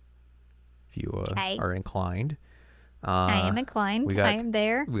 if you Okay, are inclined. I Uh, am we inclined. I got am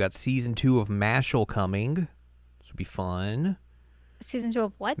there. we got season 2 of Mashal coming. This would be fun. Season 2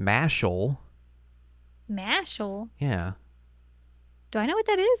 of what? Mashal, Mashal. yeah. Do I know what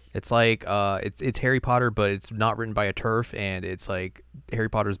that is? It's like it's Harry Potter, but it's not written by a TERF, and it's like Harry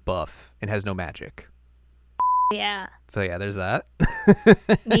Potter's buff and has no magic. Yeah. So yeah, there's that.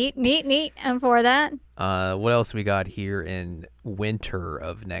 Neat, neat, neat. I'm for that. What else we got here in winter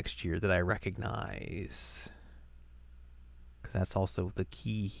of next year that I recognize? Because that's also the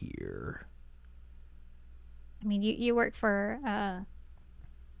key here. I mean, you work for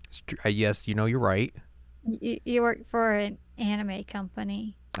Yes, you're right. you work for an anime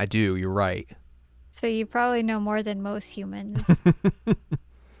company, I do. You're right. so you probably know more than most humans.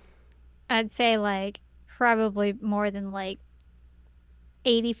 I'd say like probably more than like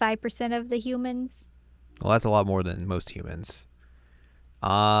 85% of the humans. Well, that's a lot more than most humans.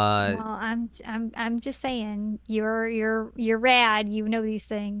 Uh, Well, I'm just saying you're rad. You know these it's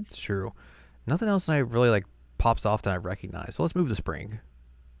things. true. Nothing else that I really like pops off that I recognize. So let's move to spring.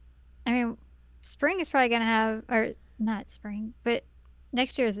 I mean, spring is probably gonna have, or not spring, but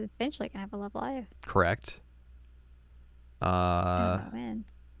next year is eventually gonna have a Love Live. Correct. I don't Uh, know when.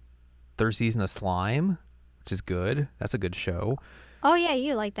 third season of Slime, which is good. That's a good show. Oh yeah,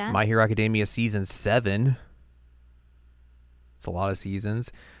 you like that. My Hero Academia season 7. It's a lot of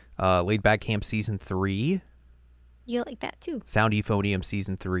seasons. Laid Back Camp season 3. You like that too. Sound Euphonium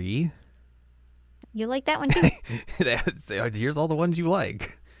season 3. You like that one too. Here's all the ones you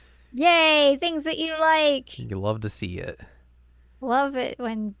like. Yay, things that you like. You love to see it. Love it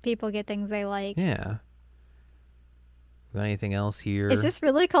when people get things they like. Yeah. Got anything else here? Is this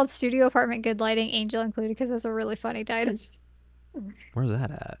really called Studio Apartment Good Lighting Angel Included? Because that's a really funny title. Where's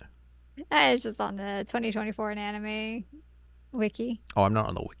that at? It's just on the 2024 in anime wiki. Oh, I'm not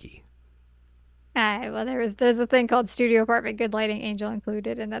on the wiki. Well, there's a thing called Studio Apartment Good Lighting Angel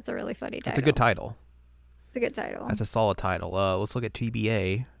Included, and that's a really funny That's a good title. title. It's a good title. That's a solid title. Let's look at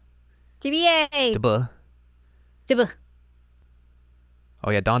TBA. TBA. Duh. Dibba.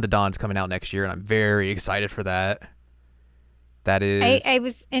 Oh yeah, Dawn to Dawn's coming out next year, and I'm very excited for that. That is I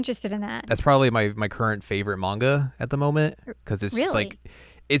was interested in that. that's probably my current favorite manga at the moment because it's just Really? like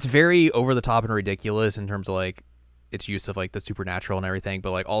it's very over the top and ridiculous in terms of like its use of like the supernatural and everything, but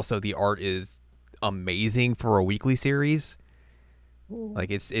like also the art is amazing for a weekly series. Ooh.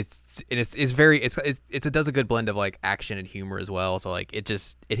 Like it's very it does a good blend of like action and humor as well. So like it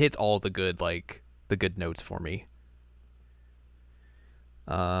hits all the good the good notes for me.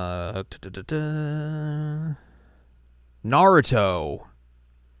 Naruto,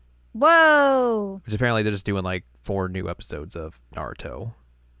 Whoa. which apparently they're just doing like 4 new episodes of Naruto,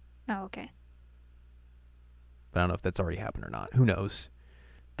 Oh, okay. but I don't know if that's already happened or not. Who knows?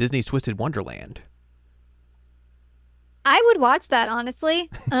 Disney's Twisted Wonderland. I would watch that honestly.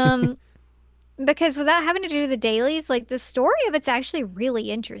 Because without having to do the dailies, like the story of it's actually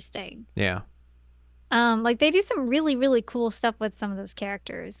really interesting. Yeah, Like they do some really, really cool stuff with some of those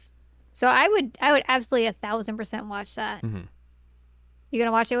characters. So I would absolutely 1,000% watch that. mm-hmm. You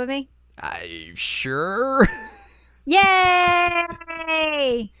gonna watch it with me? I sure. Yay!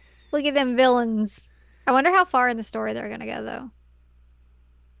 Look at them villains. I wonder how far in the story they're gonna go though.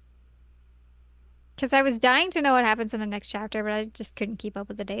 Because I was dying to know what happens in the next chapter, but I just couldn't keep up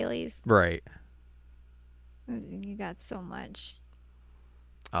with the dailies. Right. You got so much.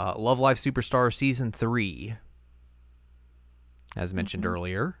 Love Live Superstar Season 3, as mentioned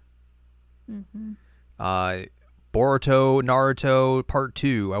earlier. Mm-hmm. Boruto Naruto Part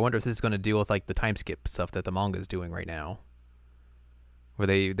 2. I wonder if this is going to deal with like the time skip stuff that the manga is doing right now. Where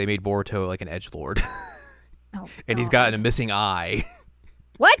they made Boruto like an edgelord. Oh, and he's got a missing eye.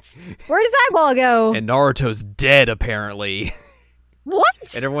 What? Where does eyeball go? And Naruto's dead, apparently.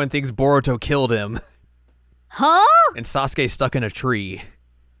 What? And everyone thinks Boruto killed him. Huh? And Sasuke's stuck in a tree.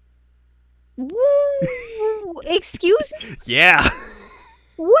 Woo. Excuse me? Yeah.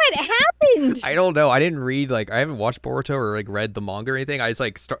 What happened? I don't know. I didn't read, like, I haven't watched Boruto or, like, read the manga or anything. I just,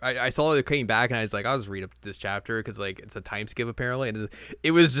 like, I saw it came back, and I was like, I'll just read up this chapter, because, like, it's a time skip, apparently. And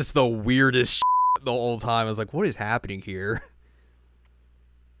it was just the weirdest shit the whole time. I was like, what is happening here?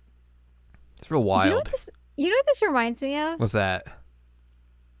 It's real wild. You know what this reminds me of? What's that?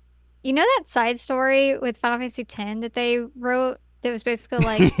 You know that side story with Final Fantasy X that they wrote that was basically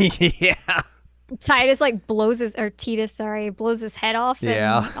like Yeah. Titus, sorry, blows his head off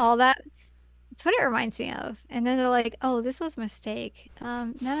and all that. That's what it reminds me of. And then they're like, oh, this was a mistake.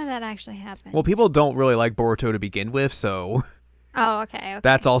 None of that actually happened. Well, people don't really like Boruto to begin with, so Oh, okay.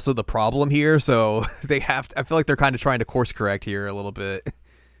 that's also the problem here. So they have to, I feel like they're kind of trying to course correct here a little bit.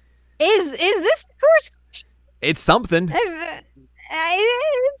 Is this the course? It's something. It's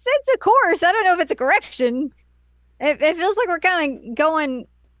a course. I don't know if it's a correction. It feels like we're kind of going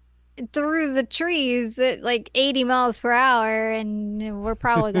through the trees at like 80 miles per hour, and we're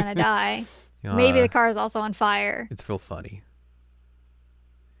probably gonna die. Maybe the car is also on fire. It's real funny.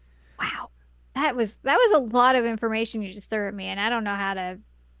 Wow, that was a lot of information you just threw at me, and I don't know how to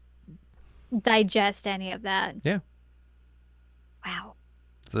digest any of that. Yeah. Wow.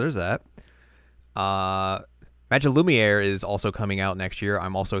 So there's that. Magic Lumiere is also coming out next year.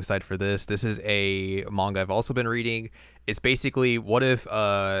 I'm also excited for this. This is a manga I've also been reading. It's basically, what if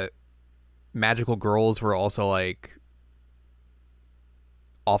magical girls were also like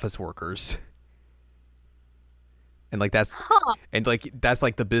office workers? And like that's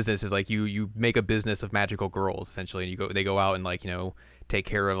like the business is like you make a business of magical girls essentially, and they go out and like, you know, take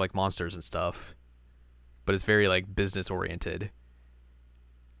care of like monsters and stuff. But it's very like business oriented.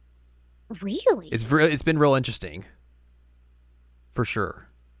 Really? It's been real interesting. For sure.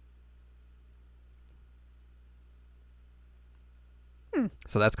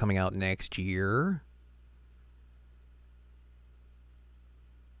 So that's coming out next year.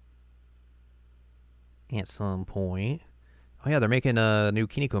 At some point. Oh yeah, they're making a new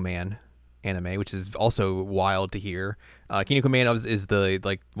Kiniko Man anime, which is also wild to hear. Kiniko Man is the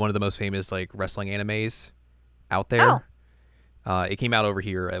like one of the most famous like wrestling animes out there. Oh. It came out over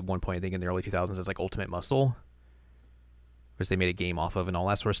here at one point, I think, in the early 2000s as like Ultimate Muscle, which they made a game off of and all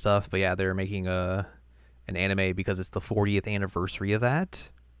that sort of stuff. But yeah, they're making an anime because it's the 40th anniversary of that.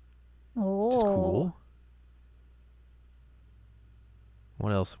 Oh, which is cool.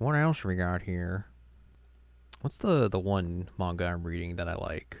 What else? What else we got here? What's the one manga I'm reading that I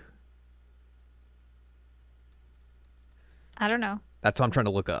like? I don't know. That's what I'm trying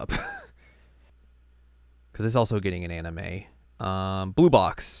to look up. Because it's also getting an anime. Blue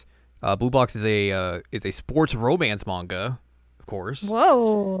Box. Blue Box is a sports romance manga, of course.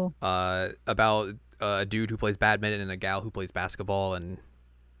 Whoa. About a dude who plays badminton and a gal who plays basketball, and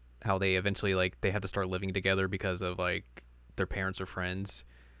how they eventually like they have to start living together because of like their parents are friends.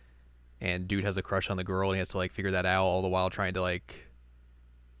 And dude has a crush on the girl, and he has to like figure that out, all the while trying to like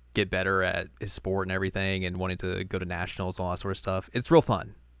get better at his sport and everything, and wanting to go to nationals and all that sort of stuff. It's real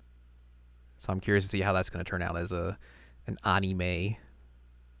fun. So I'm curious to see how that's going to turn out as an anime.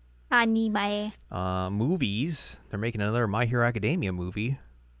 Anime. Movies. They're making another My Hero Academia movie.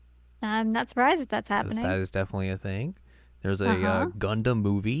 I'm not surprised if that's happening. That is definitely a thing. There's a Gundam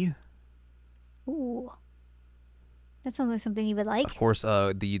movie. Ooh. That sounds like something you would like. Of course,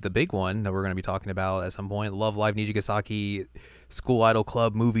 the big one that we're going to be talking about at some point, Love Live Nijigasaki School Idol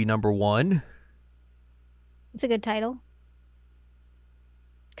Club movie #1. It's a good title.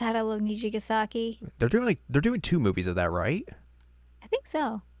 God, I love Nijigasaki. They're doing 2 movies of that, right? I think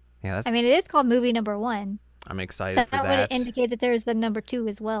so. Yeah, I mean, it is called movie #1. I'm excited so for that. That would indicate that there's the #2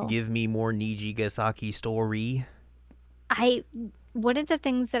 as well. Give me more Nijigasaki story. One of the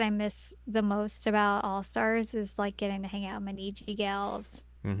things that I miss the most about All Stars is like getting to hang out with my Niji gals.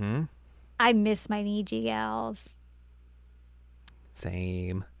 Mm-hmm. I miss my Niji gals.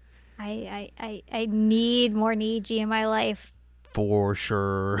 Same. I need more Niji in my life. For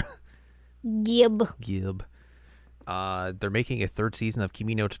sure. Gib. They're making a third season of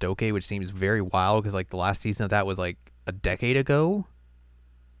Kimi no Todoke, which seems very wild because like the last season of that was like a decade ago.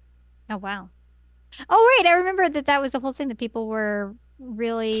 Oh, wow. Oh, right. I remember that was the whole thing that people were It's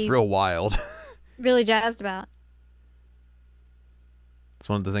really, real wild. really jazzed about. It's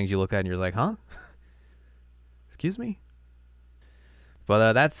one of the things you look at and you're like, huh? Excuse me?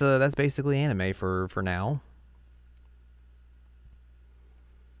 But that's basically anime for now.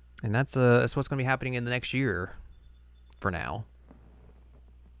 And that's what's going to be happening in the next year for now.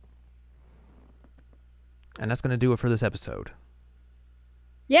 And that's going to do it for this episode.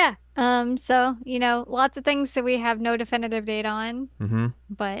 Yeah. So, lots of things that we have no definitive date on, Mm-hmm.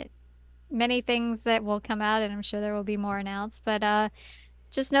 but many things that will come out, and I'm sure there will be more announced. But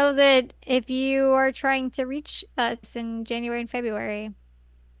just know that if you are trying to reach us in January and February,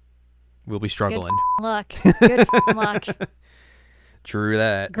 We'll be good struggling. luck. Good luck. True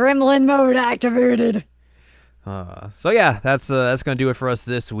that. Gremlin mode activated. So yeah, that's gonna do it for us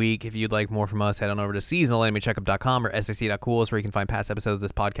this week. If you'd like more from us, head on over to seasonalanimecheckup.com or sac.cool, where you can find past episodes of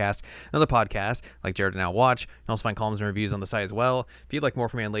this podcast and other podcasts like Jared and Now Watch. You can also find columns and reviews on the site as well. If you'd like more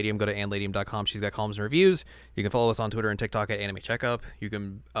from Anladium, go to anladium.com. She's got columns and reviews. You can follow us on Twitter and TikTok at Anime Checkup. You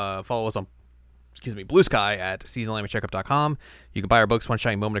can follow us on Blue Sky at seasonalanimecheckup.com. You can buy our books, One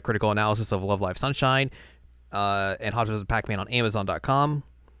Shining Moment, a critical analysis of Love, Life, Sunshine, and Hot Tubs Pac-Man on Amazon.com.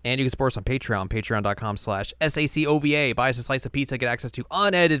 And you can support us on Patreon, patreon.com/SACOVA. Buy us a slice of pizza, get access to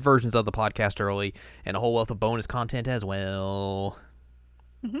unedited versions of the podcast early, and a whole wealth of bonus content as well.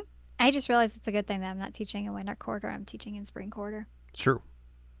 Mm-hmm. I just realized it's a good thing that I'm not teaching in winter quarter. I'm teaching in spring quarter. It's true.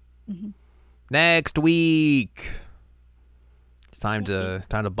 Mm-hmm. Next week, it's time to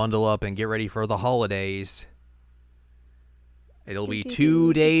bundle up and get ready for the holidays. It'll be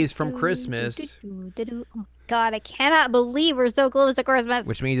 2 days from Christmas. Oh my God, I cannot believe we're so close to Christmas.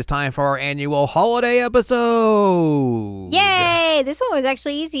 Which means it's time for our annual holiday episode. Yay! This one was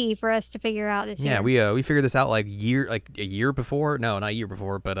actually easy for us to figure out this year. Yeah, we figured this out like a year before. No, not a year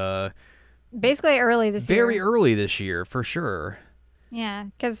before, but basically early this year. Very early this year, for sure. Yeah,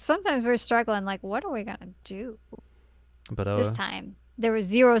 because sometimes we're struggling. Like, what are we gonna do? But this time there was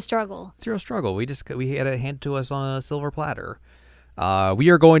zero struggle. Zero struggle. We had it handed to us on a silver platter. We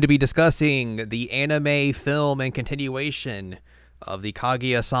are going to be discussing the anime film and continuation of the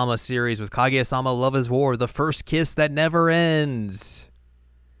Kaguya-sama series with Kaguya-sama Love is War, the first kiss that never ends.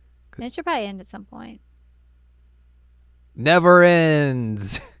 It should probably end at some point. Never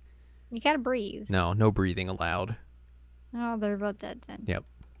ends. You gotta breathe. No breathing allowed. Oh, they're both dead then. Yep.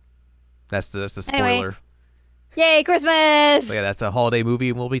 That's the spoiler. Anyway. Yay, Christmas! So yeah, that's a holiday movie,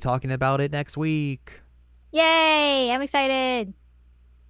 and we'll be talking about it next week. Yay! I'm excited.